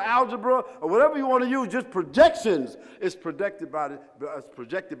algorithms or algebra or whatever you want to use, just projections, it's projected by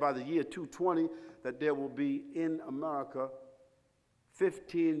the year 220 that there will be in America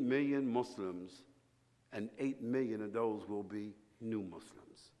 15 million Muslims, and 8 million of those will be new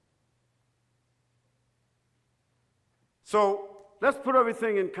Muslims. So let's put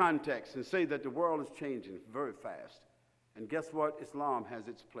everything in context and say that the world is changing very fast. And guess what? Islam has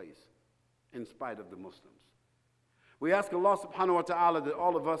its place in spite of the Muslims. We ask Allah subhanahu wa ta'ala that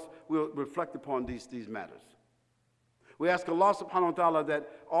all of us will reflect upon these matters. We ask Allah subhanahu wa ta'ala that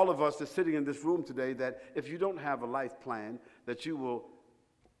all of us that's sitting in this room today, that if you don't have a life plan, that you will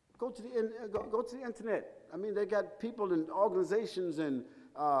go to the internet. I mean, they got people in organizations and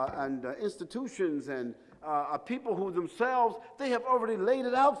institutions and people who themselves, they have already laid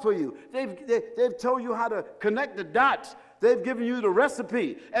it out for you. They've told you how to connect the dots. They've given you the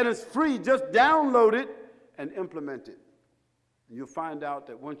recipe, and it's free. Just download it and implement it. And you'll find out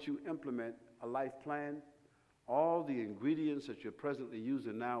that once you implement a life plan, all the ingredients that you're presently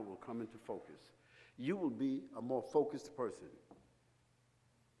using now will come into focus. You will be a more focused person.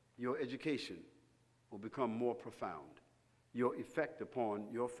 Your education will become more profound. Your effect upon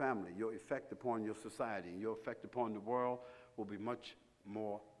your family, your effect upon your society, and your effect upon the world will be much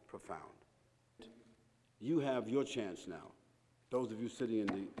more profound. You have your chance now. Those of you sitting in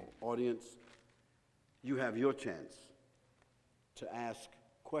the audience, you have your chance to ask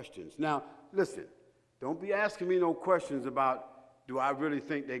questions. Now, listen, don't be asking me no questions about, do I really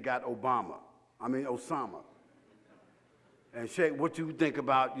think they got Osama? And Shaykh, what you think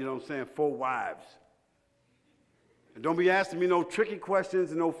about, you know what I'm saying, 4 wives? And don't be asking me no tricky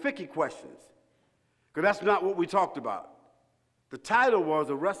questions and no ficky questions, because that's not what we talked about. The title was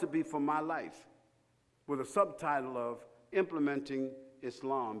A Recipe for My Life, with a subtitle of Implementing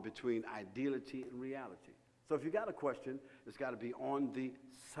Islam Between Ideality and Reality. So if you got a question, it's got to be on the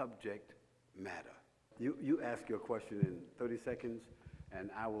subject matter. You ask your question in 30 seconds, and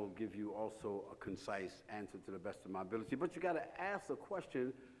I will give you also a concise answer to the best of my ability. But you got to ask a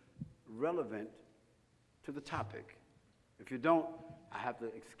question relevant to the topic. If you don't, I have to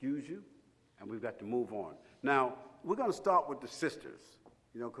excuse you, and we've got to move on. Now, we're going to start with the sisters,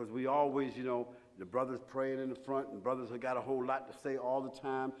 you know, because we always, you know, the brothers praying in the front, and brothers have got a whole lot to say all the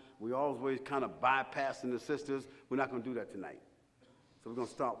time. We always kind of bypassing the sisters. We're not going to do that tonight. So we're going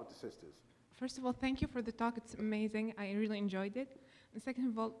to start with the sisters. First of all, thank you for the talk. It's amazing. I really enjoyed it. And second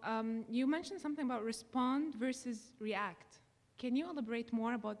of all, you mentioned something about respond versus react. Can you elaborate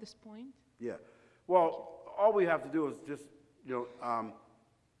more about this point? Yeah. Well, all we have to do is just, you know,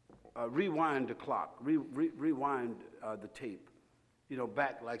 rewind the clock, rewind the tape, you know,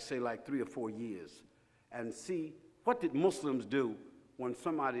 back like 3 or 4 years, and see what did Muslims do when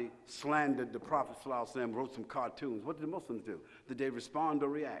somebody slandered the Prophet ﷺ, wrote some cartoons. What did the Muslims do? Did they respond or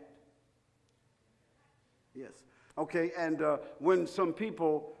react? Yes. Okay, and when some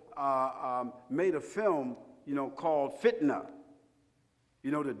people made a film, you know, called Fitna,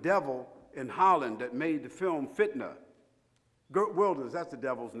 you know, the devil in Holland that made the film Fitna, Gert Wilders, that's the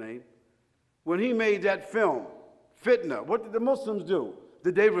devil's name. When he made that film, Fitna, what did the Muslims do?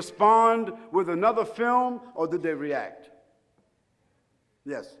 Did they respond with another film, or did they react?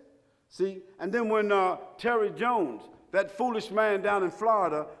 Yes. See, and then when Terry Jones, that foolish man down in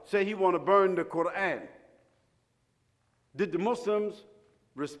Florida, said he want to burn the Quran, did the Muslims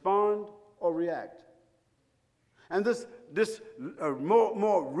respond or react? And this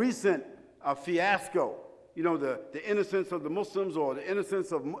more recent fiasco you know, the innocence of the Muslims or the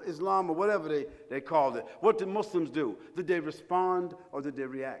innocence of Islam or whatever they called it. What did Muslims do? Did they respond or did they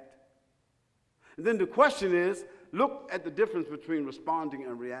react? And then the question is, look at the difference between responding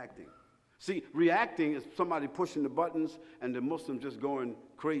and reacting. See, reacting is somebody pushing the buttons and the Muslim just going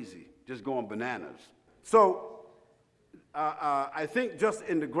crazy, just going bananas. So I think just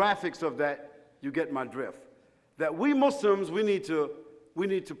in the graphics of that, you get my drift. That we Muslims, we need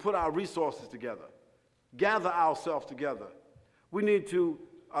to put our resources together, gather ourselves together. We need to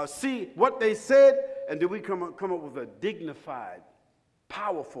see what they said, and then we come up with a dignified,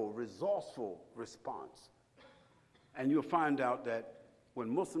 powerful, resourceful response. And you'll find out that when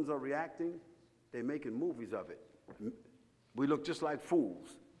Muslims are reacting, they're making movies of it. We look just like fools.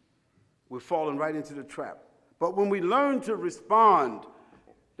 We're falling right into the trap. But when we learn to respond,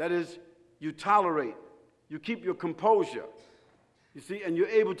 that is, you tolerate, you keep your composure, you see, and you're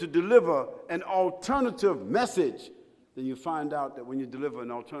able to deliver an alternative message, then you find out that when you deliver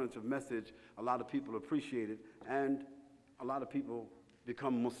an alternative message, a lot of people appreciate it, and a lot of people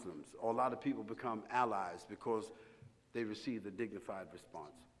become Muslims, or a lot of people become allies because they receive the dignified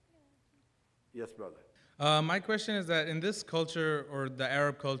response. Yes, brother. My question is that in this culture, or the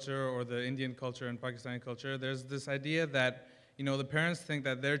Arab culture, or the Indian culture and Pakistani culture, there's this idea that, you know, the parents think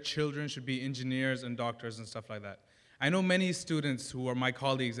that their children should be engineers and doctors and stuff like that. I know many students who are my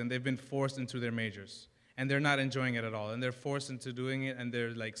colleagues, and they've been forced into their majors, and they're not enjoying it at all, and they're forced into doing it, and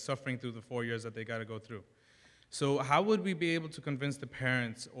they're like suffering through the 4 years that they got to go through. So how would we be able to convince the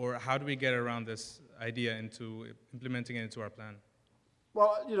parents, or how do we get around this idea into implementing it into our plan?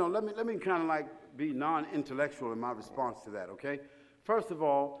 Well, you know, let me kind of like be non-intellectual in my response to that, okay? First of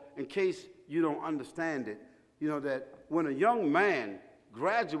all, in case you don't understand it, you know that when a young man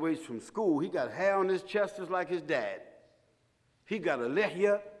graduates from school, he got hair on his chest just like his dad. He got a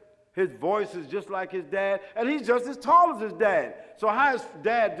lihya, his voice is just like his dad, and he's just as tall as his dad. So how is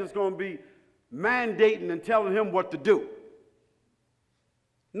dad just going to be mandating and telling him what to do?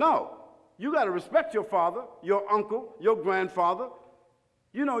 No. You got to respect your father, your uncle, your grandfather.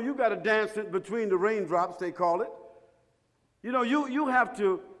 You know, you got to dance it between the raindrops, they call it. You know, you have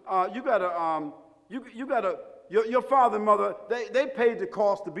to, your father and mother, they paid the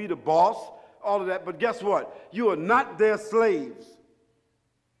cost to be the boss, all of that, but guess what? You are not their slaves.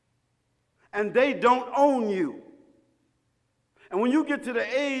 And they don't own you. And when you get to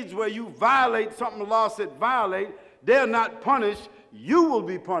the age where you violate something the law said violate, they're not punished, you will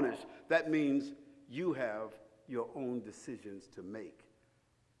be punished. That means you have your own decisions to make.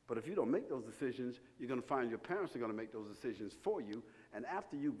 But if you don't make those decisions, you're going to find your parents are going to make those decisions for you. And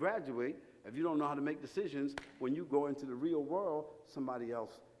after you graduate, if you don't know how to make decisions, when you go into the real world, somebody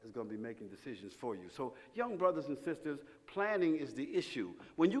else is going to be making decisions for you. So, young brothers and sisters, planning is the issue.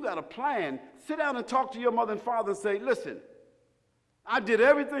 When you got a plan, sit down and talk to your mother and father and say, listen, I did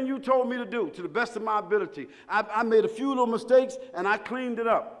everything you told me to do to the best of my ability. I made a few little mistakes and I cleaned it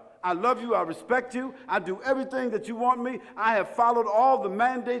up. I love you, I respect you, I do everything that you want me. I have followed all the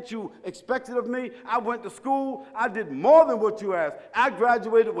mandates you expected of me. I went to school, I did more than what you asked. I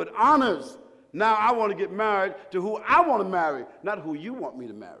graduated with honors. Now I want to get married to who I want to marry, not who you want me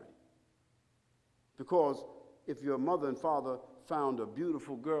to marry. Because if your mother and father found a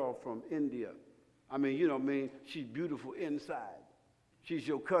beautiful girl from India, I mean, you know what I mean, she's beautiful inside. She's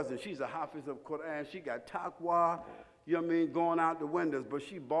your cousin, she's a hafiz of Quran, she got taqwa, you know what I mean, going out the windows, but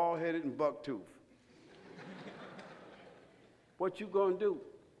she bald-headed and buck-toothed. What you gonna do?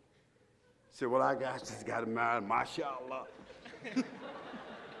 Say, well, I just got to marry, mashallah.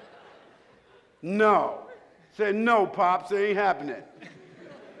 No. Say, no, Pops, it ain't happening.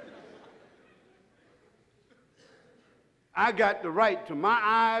 I got the right to my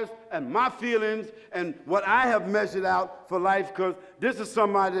eyes and my feelings and what I have measured out for life, because this is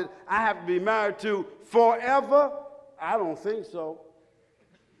somebody that I have to be married to forever. I don't think so.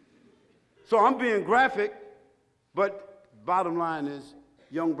 So I'm being graphic, but bottom line is,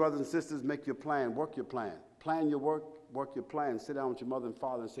 young brothers and sisters, make your plan, work your plan. Plan your work your plan. Sit down with your mother and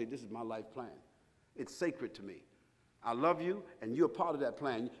father and say, this is my life plan. It's sacred to me. I love you, and you're part of that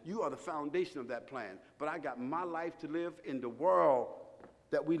plan. You are the foundation of that plan. But I got my life to live in the world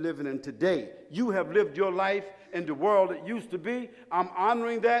that we live in today. You have lived your life in the world it used to be. I'm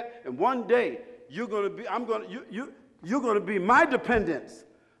honoring that, and one day you're going to be, you're going to be my dependence.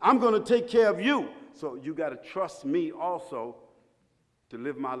 I'm going to take care of you. So you got to trust me also to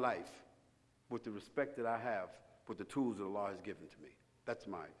live my life with the respect that I have, with the tools that Allah has given to me. That's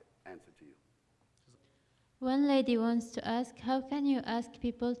my answer to you. One lady wants to ask, how can you ask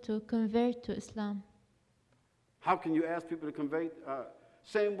people to convert to Islam? How can you ask people to convert?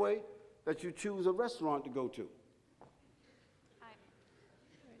 Same way that you choose a restaurant to go to?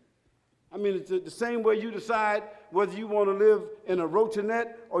 I mean, it's the same way you decide whether you want to live in a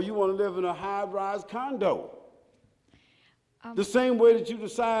roachinette or you want to live in a high-rise condo. The same way that you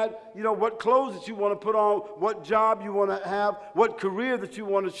decide, you know, what clothes that you want to put on, what job you want to have, what career that you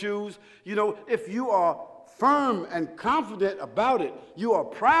want to choose. You know, if you are firm and confident about it, you are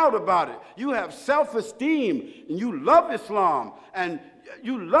proud about it, you have self-esteem, and you love Islam, and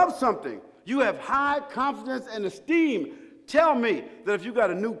you love something, you have high confidence and esteem. Tell me that if you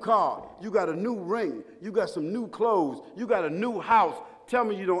got a new car, you got a new ring, you got some new clothes, you got a new house, tell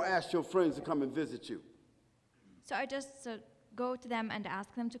me you don't ask your friends to come and visit you. So I just go to them and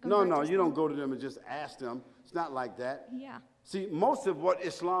ask them to come? No, you don't go to them and just ask them. It's not like that. Yeah. See, most of what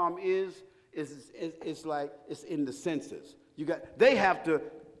Islam is like, it's in the senses. They have to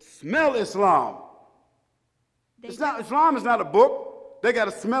smell Islam. Islam is not a book. They got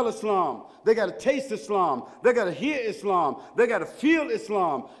to smell Islam. They got to taste Islam. They got to hear Islam. They got to feel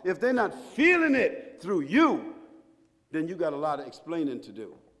Islam. If they're not feeling it through you, then you got a lot of explaining to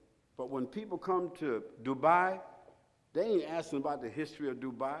do. But when people come to Dubai, they ain't asking about the history of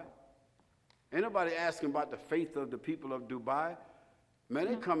Dubai. Ain't nobody asking about the faith of the people of Dubai. Man,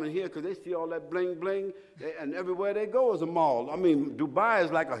 they come in here because they see all that bling bling, and everywhere they go is a mall. I mean, Dubai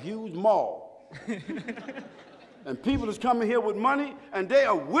is like a huge mall. And people is coming here with money, and they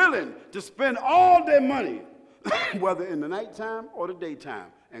are willing to spend all their money, whether in the nighttime or the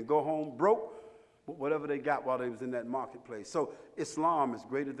daytime, and go home broke with whatever they got while they was in that marketplace. So Islam is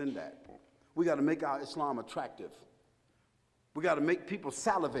greater than that. We got to make our Islam attractive. We got to make people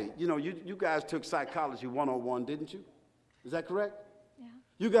salivate. You know, you guys took psychology 101, didn't you? Is that correct?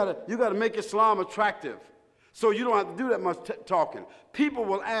 Yeah. You gotta make Islam attractive, so you don't have to do that much talking. People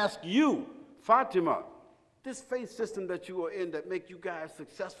will ask you, Fatima, this faith system that you are in that make you guys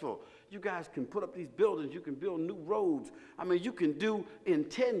successful, you guys can put up these buildings, you can build new roads. I mean, you can do in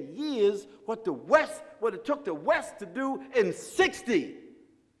 10 years what it took the West to do in 60.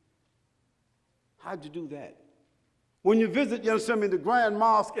 How'd you do that? When you visit, you understand me, the Grand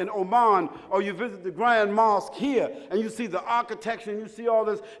Mosque in Oman, or you visit the Grand Mosque here, and you see the architecture, and you see all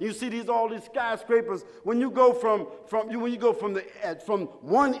this, and you see all these skyscrapers. When you go from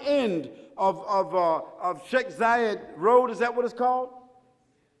one end of Sheikh Zayed Road, is that what it's called?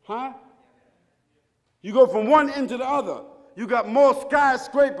 Huh? You go from one end to the other. You got more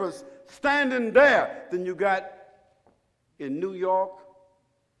skyscrapers standing there than you got in New York,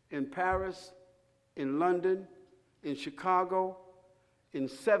 in Paris, in London, in Chicago, in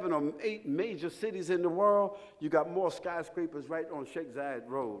 7 or 8 major cities in the world. You got more skyscrapers right on Sheikh Zayed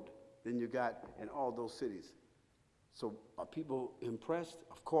Road than you got in all those cities. So are people impressed?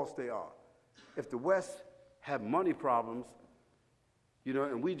 Of course they are. If the West have money problems, you know,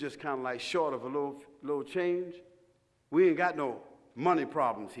 and we just kind of like short of a little change, we ain't got no money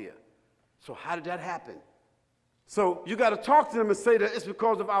problems here. So how did that happen? So you got to talk to them and say that it's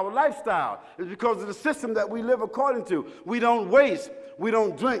because of our lifestyle. It's because of the system that we live according to. We don't waste. We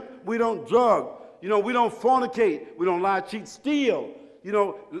don't drink. We don't drug. You know, we don't fornicate. We don't lie, cheat, steal. You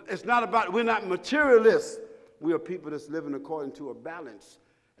know, it's not about, we're not materialists. We are people that's living according to a balance.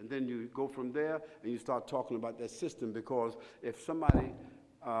 And then you go from there and you start talking about that system, because if somebody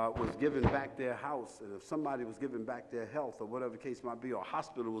was giving back their house, and if somebody was giving back their health, or whatever the case might be, or a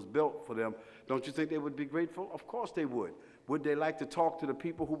hospital was built for them, don't you think they would be grateful? Of course they would. Would they like to talk to the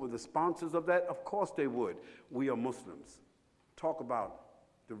people who were the sponsors of that? Of course they would. We are Muslims. Talk about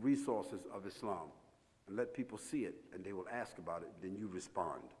the resources of Islam and let people see it, and they will ask about it, then you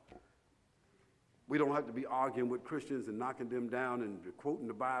respond. We don't have to be arguing with Christians and knocking them down and quoting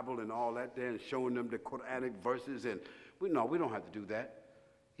the Bible and all that there and showing them the Quranic verses. And we don't have to do that.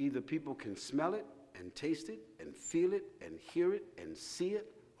 Either people can smell it and taste it and feel it and hear it and see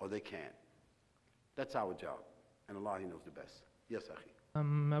it, or they can't. That's our job. And Allah, He knows the best. Yes,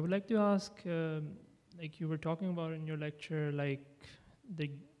 Akhi. I would like to ask, like you were talking about in your lecture, like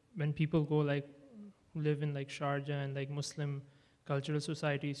when people go like who live in like Sharjah and like Muslim cultural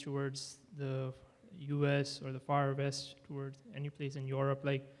societies towards the US or the far west, towards any place in Europe,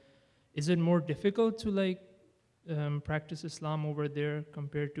 like is it more difficult to like practice Islam over there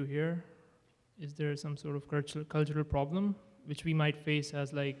compared to here? Is there some sort of cultural problem which we might face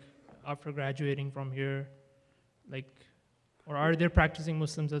as like after graduating from here, like, or are there practicing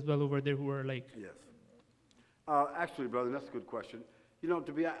Muslims as well over there who are like? Yes. Actually, brother, that's a good question. You know,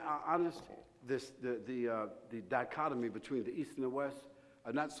 to be honest, the dichotomy between the East and the West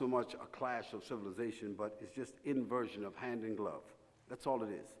are not so much a clash of civilization, but it's just inversion of hand in glove. That's all it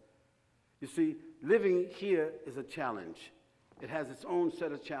is. You see, living here is a challenge. It has its own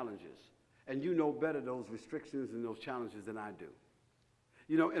set of challenges. And you know better those restrictions and those challenges than I do.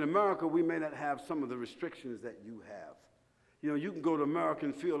 You know, in America, we may not have some of the restrictions that you have. You know, you can go to America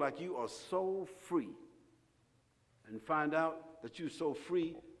and feel like you are so free and find out that you're so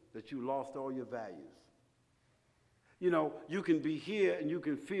free that you lost all your values. You know, you can be here and you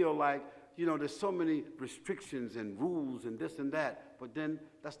can feel like, you know, there's so many restrictions and rules and this and that, but then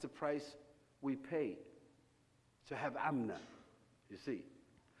that's the price we pay to have amna, you see.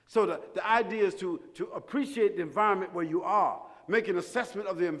 So the idea is to appreciate the environment where you are, make an assessment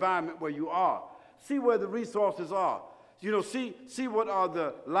of the environment where you are, see where the resources are, you know, see what are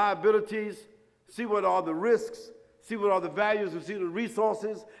the liabilities, see what are the risks, see what are the values and see the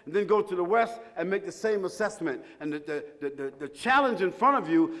resources, and then go to the West and make the same assessment. And the challenge in front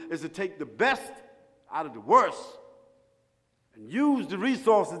of you is to take the best out of the worst and use the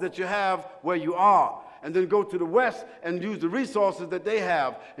resources that you have where you are, and then go to the West and use the resources that they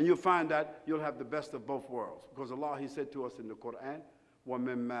have, and you'll find that you'll have the best of both worlds. Because Allah, He said to us in the Quran,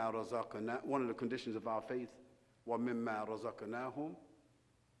 وَمِمَّا رَزَقْنَا, one of the conditions of our faith, وَمِمَّا رَزَقْنَاهُمْ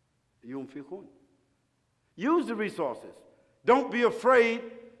يُنْفِقُونَ. Use the resources. Don't be afraid.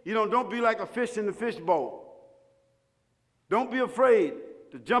 You know, don't be like a fish in the fishbowl. Don't be afraid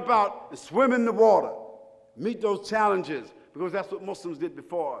to jump out and swim in the water. Meet those challenges, because that's what Muslims did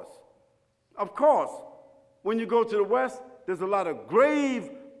before us. Of course, when you go to the West, there's a lot of grave,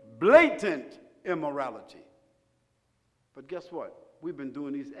 blatant immorality. But guess what? We've been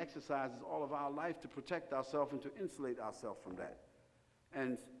doing these exercises all of our life to protect ourselves and to insulate ourselves from that.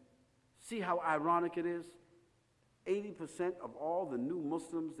 And see how ironic it is? 80% of all the new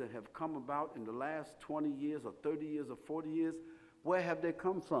Muslims that have come about in the last 20 years or 30 years or 40 years, where have they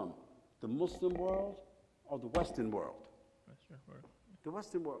come from? The Muslim world or the Western world? Western world. The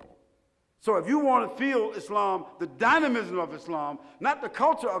Western world. So if you want to feel Islam, the dynamism of Islam, not the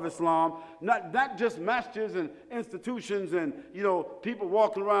culture of Islam, not just masjids and institutions and, you know, people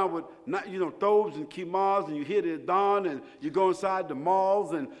walking around with, you know, thobes and kimars, and you hear the adhan, and you go inside the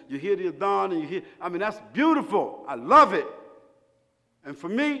malls and you hear the adhan, and you hear, I mean, that's beautiful. I love it. And for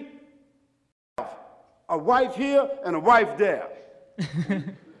me, a wife here and a wife there.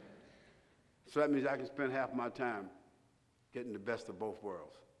 So that means I can spend half my time getting the best of both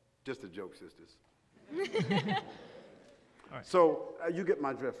worlds. Just a joke, sisters. All right. So you get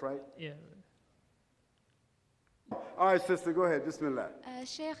my drift, right? Yeah. All right, sister, go ahead. Bismillah.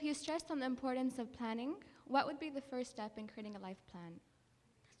 Shaykh, you stressed on the importance of planning. What would be the first step in creating a life plan?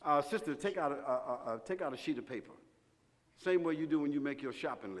 Sister, take out a sheet of paper. Same way you do when you make your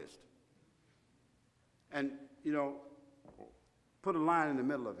shopping list. And, you know, put a line in the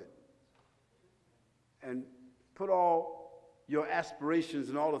middle of it. And put all your aspirations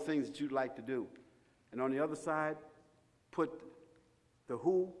and all the things that you'd like to do. And on the other side, put the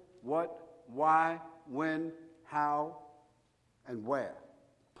who, what, why, when, how, and where.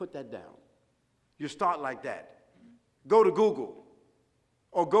 Put that down. You start like that. Go to Google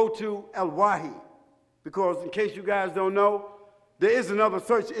or go to Al-Wahi, because in case you guys don't know, there is another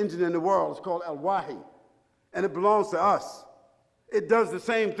search engine in the world. It's called Al-Wahi, and it belongs to us. It does the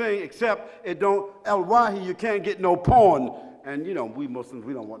same thing, except it don't, Al-Wahi, you can't get no porn. And, you know, we Muslims,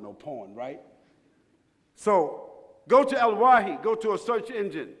 we don't want no porn, right? So go to Al-Wahi, go to a search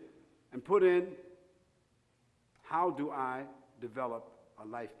engine, and put in, how do I develop a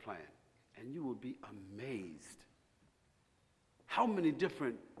life plan? And you will be amazed how many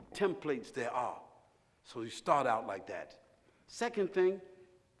different templates there are. So you start out like that. Second thing,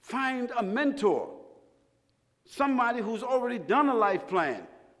 find a mentor, somebody who's already done a life plan.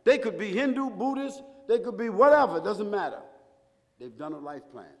 They could be Hindu, Buddhist, they could be whatever, it doesn't matter. They've done a life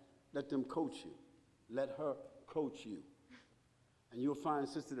plan. Let them coach you. Let her coach you. And you'll find,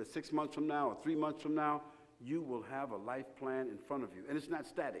 sister, that 6 months from now or 3 months from now, you will have a life plan in front of you. And it's not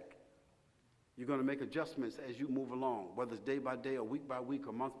static. You're going to make adjustments as you move along, whether it's day by day or week by week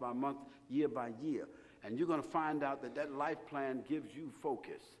or month by month, year by year. And you're going to find out that that life plan gives you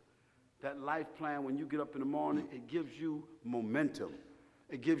focus. That life plan, when you get up in the morning, it gives you momentum.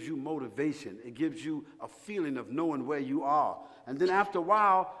 It gives you motivation. It gives you a feeling of knowing where you are. And then after a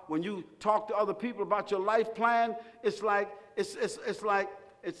while, when you talk to other people about your life plan, it's like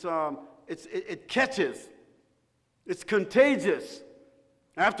it catches. It's contagious.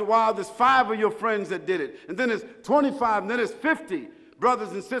 After a while, there's 5 of your friends that did it. And then there's 25, and then there's 50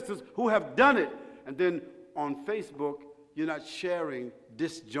 brothers and sisters who have done it. And then on Facebook, you're not sharing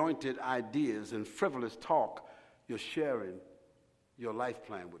disjointed ideas and frivolous talk. You're sharing your life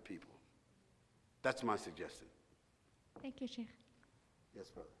plan with people. That's my suggestion. Thank you, Shaykh.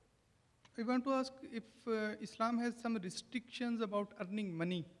 Yes, brother. I want to ask if Islam has some restrictions about earning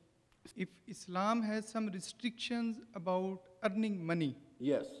money. If Islam has some restrictions about earning money,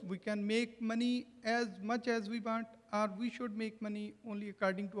 Yes. we can make money as much as we want, or we should make money only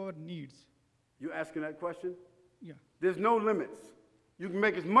according to our needs. You asking that question? Yeah. There's no limits. You can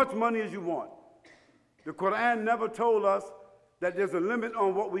make as much money as you want. The Quran never told us that there's a limit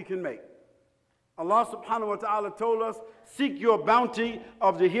on what we can make. Allah subhanahu wa ta'ala told us, seek your bounty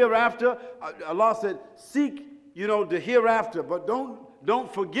of the hereafter. Allah said, seek, the hereafter, but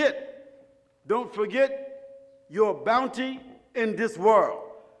don't forget your bounty in this world.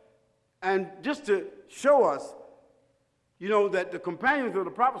 And just to show us, that the companions of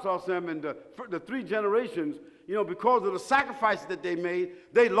the Prophet ﷺ and the three generations, because of the sacrifices that they made,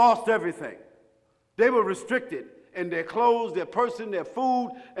 they lost everything. They were restricted in their clothes, their person, their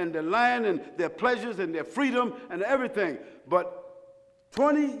food, and their land, and their pleasures, and their freedom, and everything. But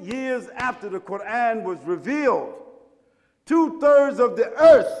 20 years after the Quran was revealed, 2/3 of the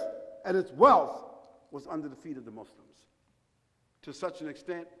earth and its wealth was under the feet of the Muslims. To such an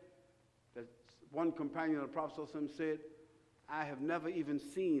extent that one companion of the Prophet ﷺ said, I have never even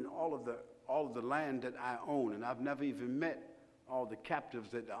seen all of the land that I own, and I've never even met all the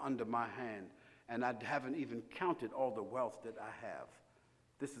captives that are under my hand, and I haven't even counted all the wealth that I have.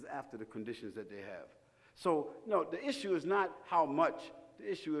 This is after the conditions that they have. So, the issue is not how much,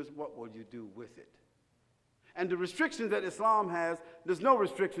 the issue is what will you do with it. And the restrictions that Islam has, there's no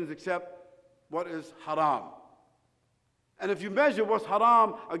restrictions except what is haram. And if you measure what's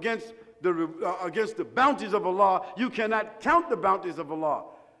haram against the bounties of Allah, you cannot count the bounties of Allah.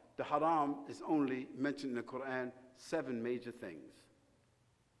 The haram is only mentioned in the Quran 7 major things.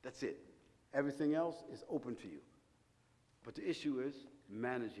 That's it. Everything else is open to you. But the issue is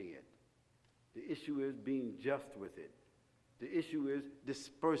managing it. The issue is being just with it. The issue is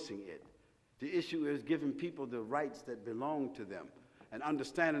dispersing it. The issue is giving people the rights that belong to them and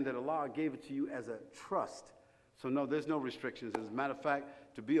understanding that Allah gave it to you as a trust. So no, there's no restrictions. As a matter of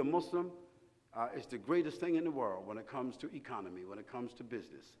fact, to be a Muslim is the greatest thing in the world when it comes to economy, when it comes to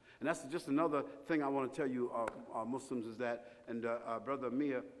business. And that's just another thing I want to tell you, Muslims, is that, and Brother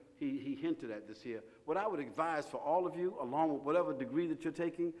Amir, he hinted at this here. What I would advise for all of you, along with whatever degree that you're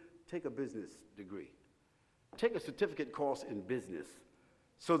taking, take a business degree. Take a certificate course in business,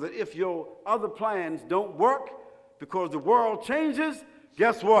 so that if your other plans don't work because the world changes,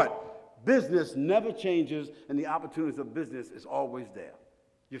 guess what? Business never changes, and the opportunities of business is always there.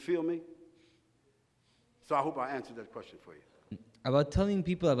 You feel me? So I hope I answered that question for you. About telling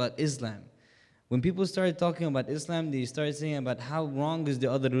people about Islam. When people started talking about Islam, they started saying about how wrong is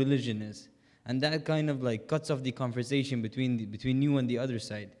the other religion is. And that kind of like cuts off the conversation between you and the other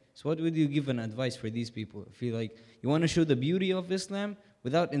side. So what would you give an advice for these people? If you you want to show the beauty of Islam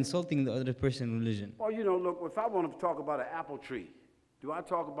without insulting the other person's religion. Well, look, if I want to talk about an apple tree, do I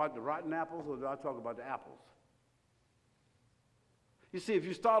talk about the rotten apples or do I talk about the apples? You see, if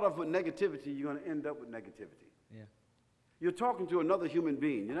you start off with negativity, you're going to end up with negativity. Yeah. You're talking to another human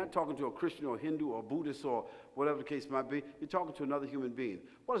being. You're not talking to a Christian or Hindu or Buddhist or whatever the case might be. You're talking to another human being.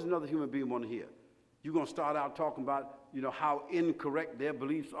 What does another human being want to hear? You're going to start out talking about, how incorrect their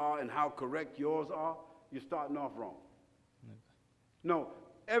beliefs are and how correct yours are. You're starting off wrong. No,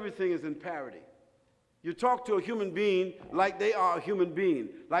 everything is in parity. You talk to a human being like they are a human being,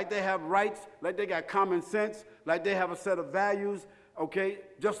 like they have rights, like they got common sense, like they have a set of values, okay?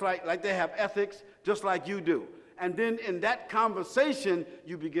 Just like they have ethics, just like you do. And then in that conversation,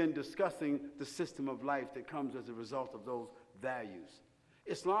 you begin discussing the system of life that comes as a result of those values.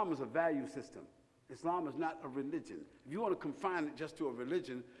 Islam is a value system. Islam is not a religion. If you want to confine it just to a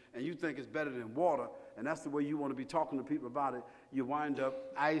religion and you think it's better than water, and that's the way you want to be talking to people about it, you wind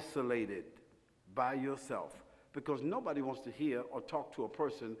up isolated by yourself, because nobody wants to hear or talk to a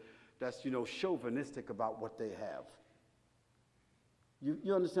person that's, chauvinistic about what they have.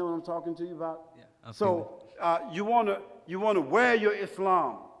 You understand what I'm talking to you about? Yeah. So you want to wear your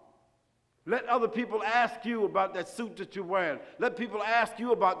Islam. Let other people ask you about that suit that you're wearing. Let people ask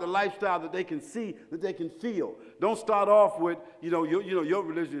you about the lifestyle that they can see, that they can feel. Don't start off with, your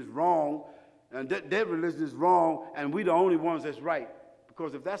religion is wrong, and their religion is wrong, and we're the only ones that's right.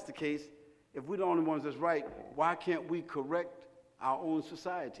 Because if that's the case, if we're the only ones that's right, why can't we correct our own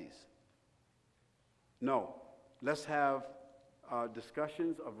societies? No. Let's have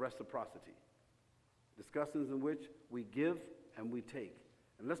discussions of reciprocity. Discussions in which we give and we take.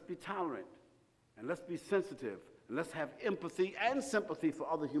 And let's be tolerant, and let's be sensitive, And let's have empathy and sympathy for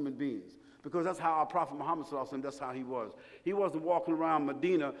other human beings. Because that's how our Prophet Muhammad, that's how he was. He wasn't walking around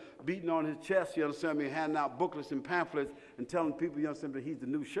Medina beating on his chest, you understand me, handing out booklets and pamphlets and telling people, you understand, that he's the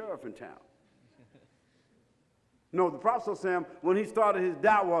new sheriff in town. No, the Prophet, when he started his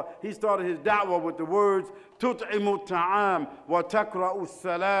da'wah with the words, تُطْعِمُ الطَّعَامِ وَتَقْرَأُ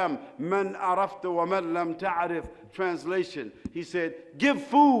السَّلَامِ مَنْ عَرَفْتَ وَمَنْ لَمْ تَعْرِفْ. Translation, he said, give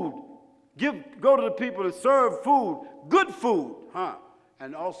food. Go to the people and serve food, good food.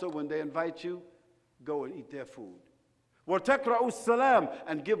 And also when they invite you, go and eat their food. وَتَقْرَأُ السَّلَامِ,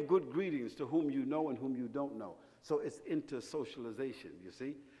 and give good greetings to whom you know and whom you don't know. So it's inter-socialization, you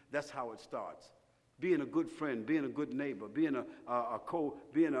see. That's how it starts. Being a good friend, being a good neighbor, being a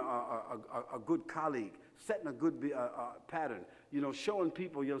good colleague, setting a good pattern, showing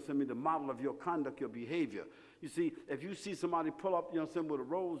people, the model of your conduct, your behavior. You see, if you see somebody pull up, with a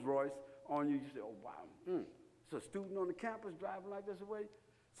Rolls Royce on you, you say, oh, wow, it's a student on the campus driving like this away.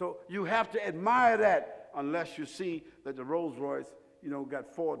 So you have to admire that unless you see that the Rolls Royce,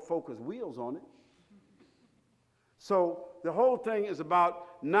 got Ford Focus wheels on it. So the whole thing is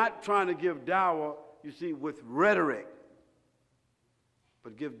about not trying to give dawah, you see, with rhetoric,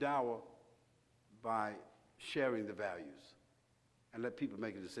 but give dawah by sharing the values and let people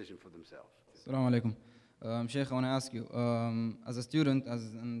make a decision for themselves. Assalamu alaikum. Shaykh, I want to ask you, as a student,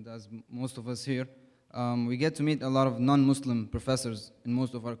 as most of us here, we get to meet a lot of non-Muslim professors in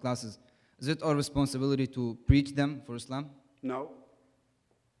most of our classes. Is it our responsibility to preach them for Islam? No.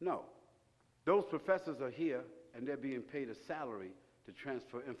 No. Those professors are here and they're being paid a salary to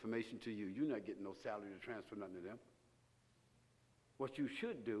transfer information to you. You're not getting no salary to transfer nothing to them. What you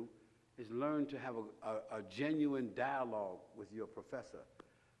should do is learn to have a genuine dialogue with your professor.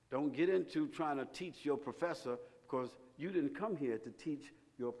 Don't get into trying to teach your professor because you didn't come here to teach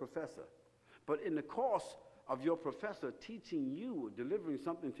your professor. But in the course of your professor teaching you, or delivering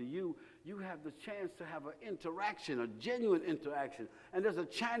something to you, you have the chance to have an interaction, a genuine interaction. And there's a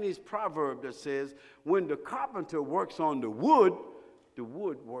Chinese proverb that says, when the carpenter works on the wood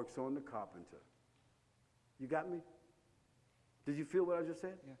works on the carpenter. You got me? Did you feel what I just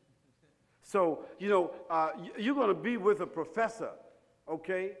said? Yeah. So, you're going to be with a professor,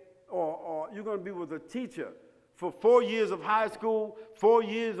 okay? Or you're going to be with a teacher for 4 years of high school, 4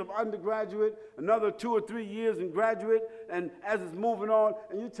 years of undergraduate, another 2 or 3 years in graduate, and as it's moving on,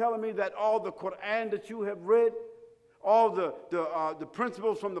 and you're telling me that all the Quran that you have read, all the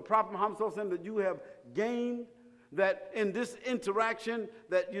principles from the Prophet Muhammad that you have gained, that in this interaction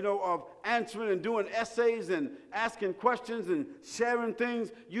that, of answering and doing essays and asking questions and sharing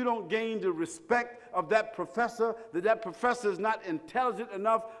things, you don't gain the respect of that professor, that professor is not intelligent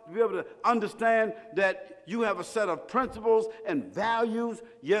enough to be able to understand that you have a set of principles and values.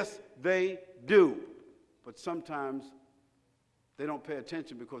 Yes, they do. But sometimes they don't pay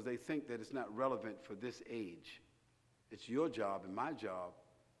attention because they think that it's not relevant for this age. It's your job and my job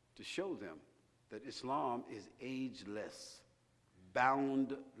to show them that Islam is ageless,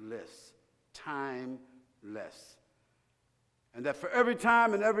 boundless, timeless. And that for every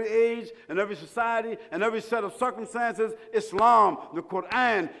time and every age and every society and every set of circumstances, Islam, the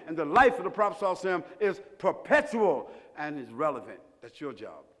Quran, and the life of the Prophet ﷺ is perpetual and is relevant. That's your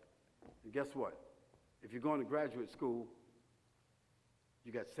job. And guess what? If you're going to graduate school,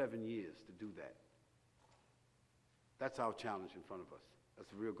 you got 7 years to do that. That's our challenge in front of us.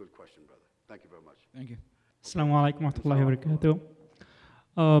 That's a real good question, brother. Thank you very much. Thank you. Assalamu alaikum wa rahmatullahi wa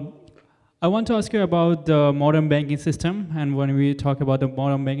barakatuh. I want to ask you about the modern banking system. And when we talk about the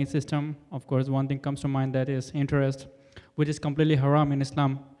modern banking system, of course, one thing comes to mind, that is interest, which is completely haram in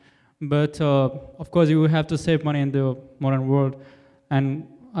Islam. But of course, you have to save money in the modern world, and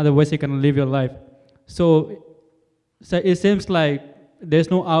otherwise you can live your life. So it seems like there's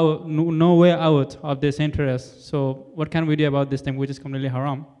no way out of this interest. So what can we do about this thing, which is completely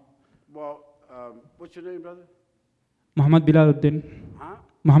haram? Well, what's your name, brother? Muhammad Bilal Uddin. Huh?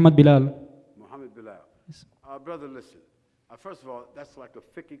 Muhammad Bilal. Muhammad Bilal. Yes. Brother, listen. First of all, that's like a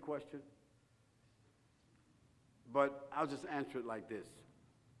fiqh question. But I'll just answer it like this.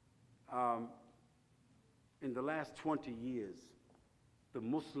 In the last 20 years, the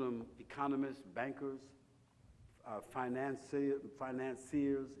Muslim economists, bankers, financiers,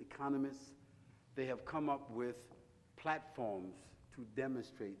 economists, they have come up with platforms to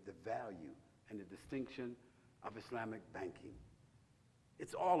demonstrate the value and the distinction of Islamic banking.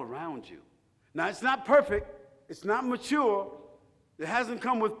 It's all around you. Now, it's not perfect, it's not mature, it hasn't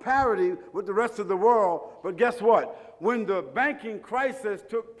come with parity with the rest of the world, but guess what? When the banking crisis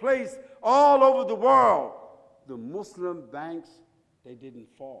took place all over the world, the Muslim banks, they didn't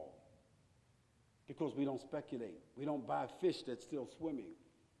fall. because we don't speculate. We don't buy fish that's still swimming.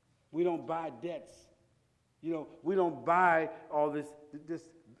 We don't buy debts. You know, we don't buy all this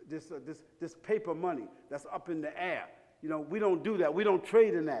paper money that's up in the air. You know, we don't do that. We don't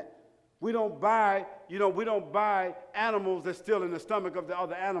trade in that. We don't buy, you know, we don't buy animals that's still in the stomach of the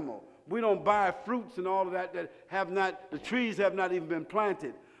other animal. We don't buy fruits and all of that that have not, the trees have not even been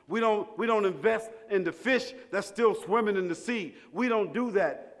planted. We don't invest in the fish that's still swimming in the sea. We don't do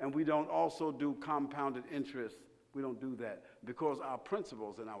that. And we don't also do compounded interest. We don't do that because our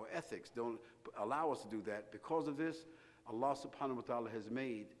principles and our ethics don't allow us to do that. Because of this, Allah subhanahu wa ta'ala has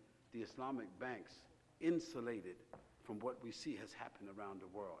made the Islamic banks insulated from what we see has happened around the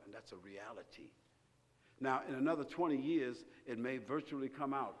world, and that's a reality. Now, in another 20 years, it may virtually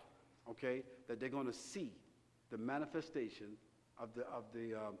come out, okay, that they're going to see the manifestation of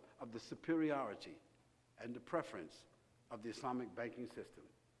the superiority and the preference of the Islamic banking system.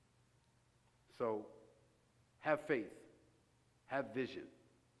 So, have faith, have vision,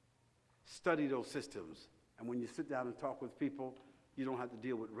 study those systems, and when you sit down and talk with people, you don't have to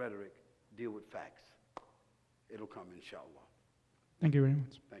deal with rhetoric, deal with facts. It'll come, inshallah. Thank you very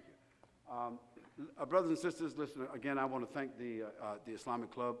much. Thank you. Brothers and sisters, listen, again, I want to thank the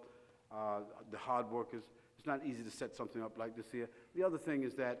Islamic Club, the hard workers. It's not easy to set something up like this here. The other thing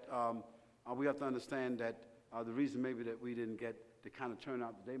is that we have to understand that the reason maybe that we didn't get the kind of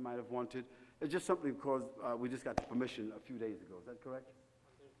turnout that they might have wanted is just simply because we just got the permission a few days ago. Is that correct?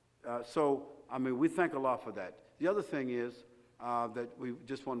 So, I mean, we thank Allah for that. The other thing is that we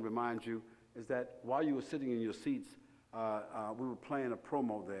just want to remind you is that while you were sitting in your seats, we were playing a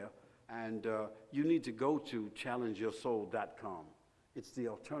promo there, and you need to go to challengeyoursoul.com. It's the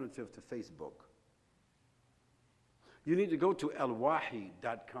alternative to Facebook. You need to go to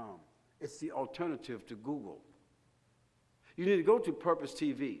alwahi.com. It's the alternative to Google. You need to go to Purpose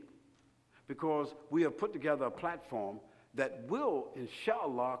TV, because we have put together a platform that will,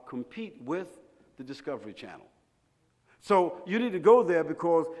 inshallah, compete with the Discovery Channel. So you need to go there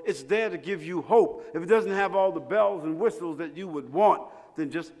because it's there to give you hope. If it doesn't have all the bells and whistles that you would want, then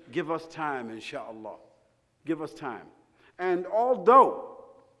just give us time, inshallah. Give us time. And although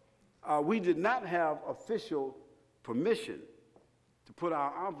we did not have official permission to put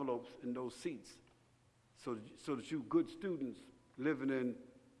our envelopes in those seats so that you good students living in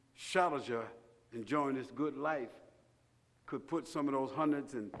Sharjah, enjoying this good life, could put some of those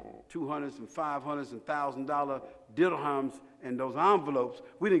hundreds and 200s and 500s and $1,000 dirhams in those envelopes.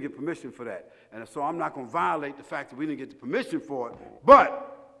 We didn't get permission for that. And so I'm not going to violate the fact that we didn't get the permission for it.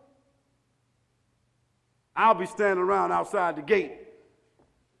 But I'll be standing around outside the gate.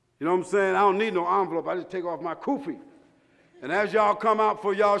 You know what I'm saying? I don't need no envelope. I just take off my kufi. And as y'all come out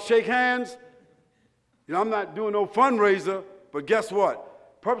for y'all shake hands, you know, I'm not doing no fundraiser, but guess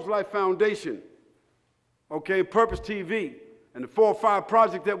what? Purpose Life Foundation, okay, Purpose TV, and the 4 or 5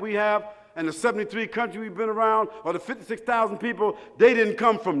 projects that we have, and the 73 countries we've been around, or the 56,000 people, they didn't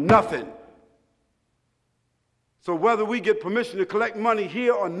come from nothing. So whether we get permission to collect money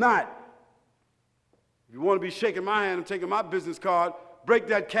here or not, if you want to be shaking my hand and taking my business card, break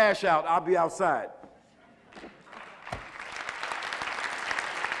that cash out. I'll be outside.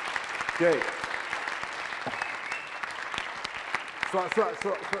 Okay. So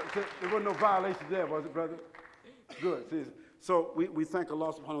there wasn't no violation there, was it, brother? Good. See, so we thank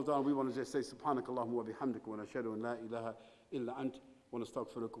Allah subhanahu wa ta'ala. We want to just say subhanakallahumma wa bihamdika wa nashhadu an la ilaha illa ant wa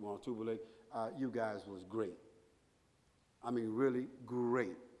nastaghfiruka wa natubu ilayk. You guys was great. I mean, really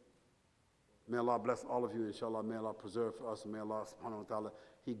great. May Allah bless all of you, inshallah. May Allah preserve for us, and may Allah subhanahu wa ta'ala,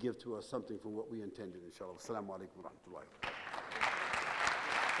 He give to us something from what we intended, inshallah. Assalamu alaikum wa rahmatullahi.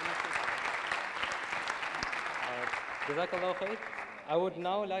 Jazakallah khair. I would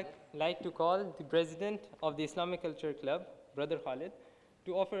now like to call the president of the Islamic Culture Club, Brother Khalid,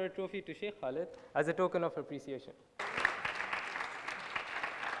 to offer a trophy to Shaykh Khalid as a token of appreciation.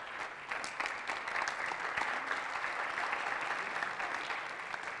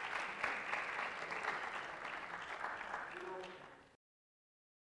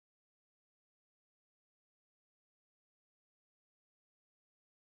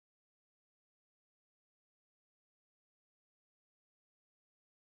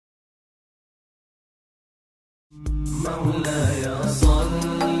 مولاي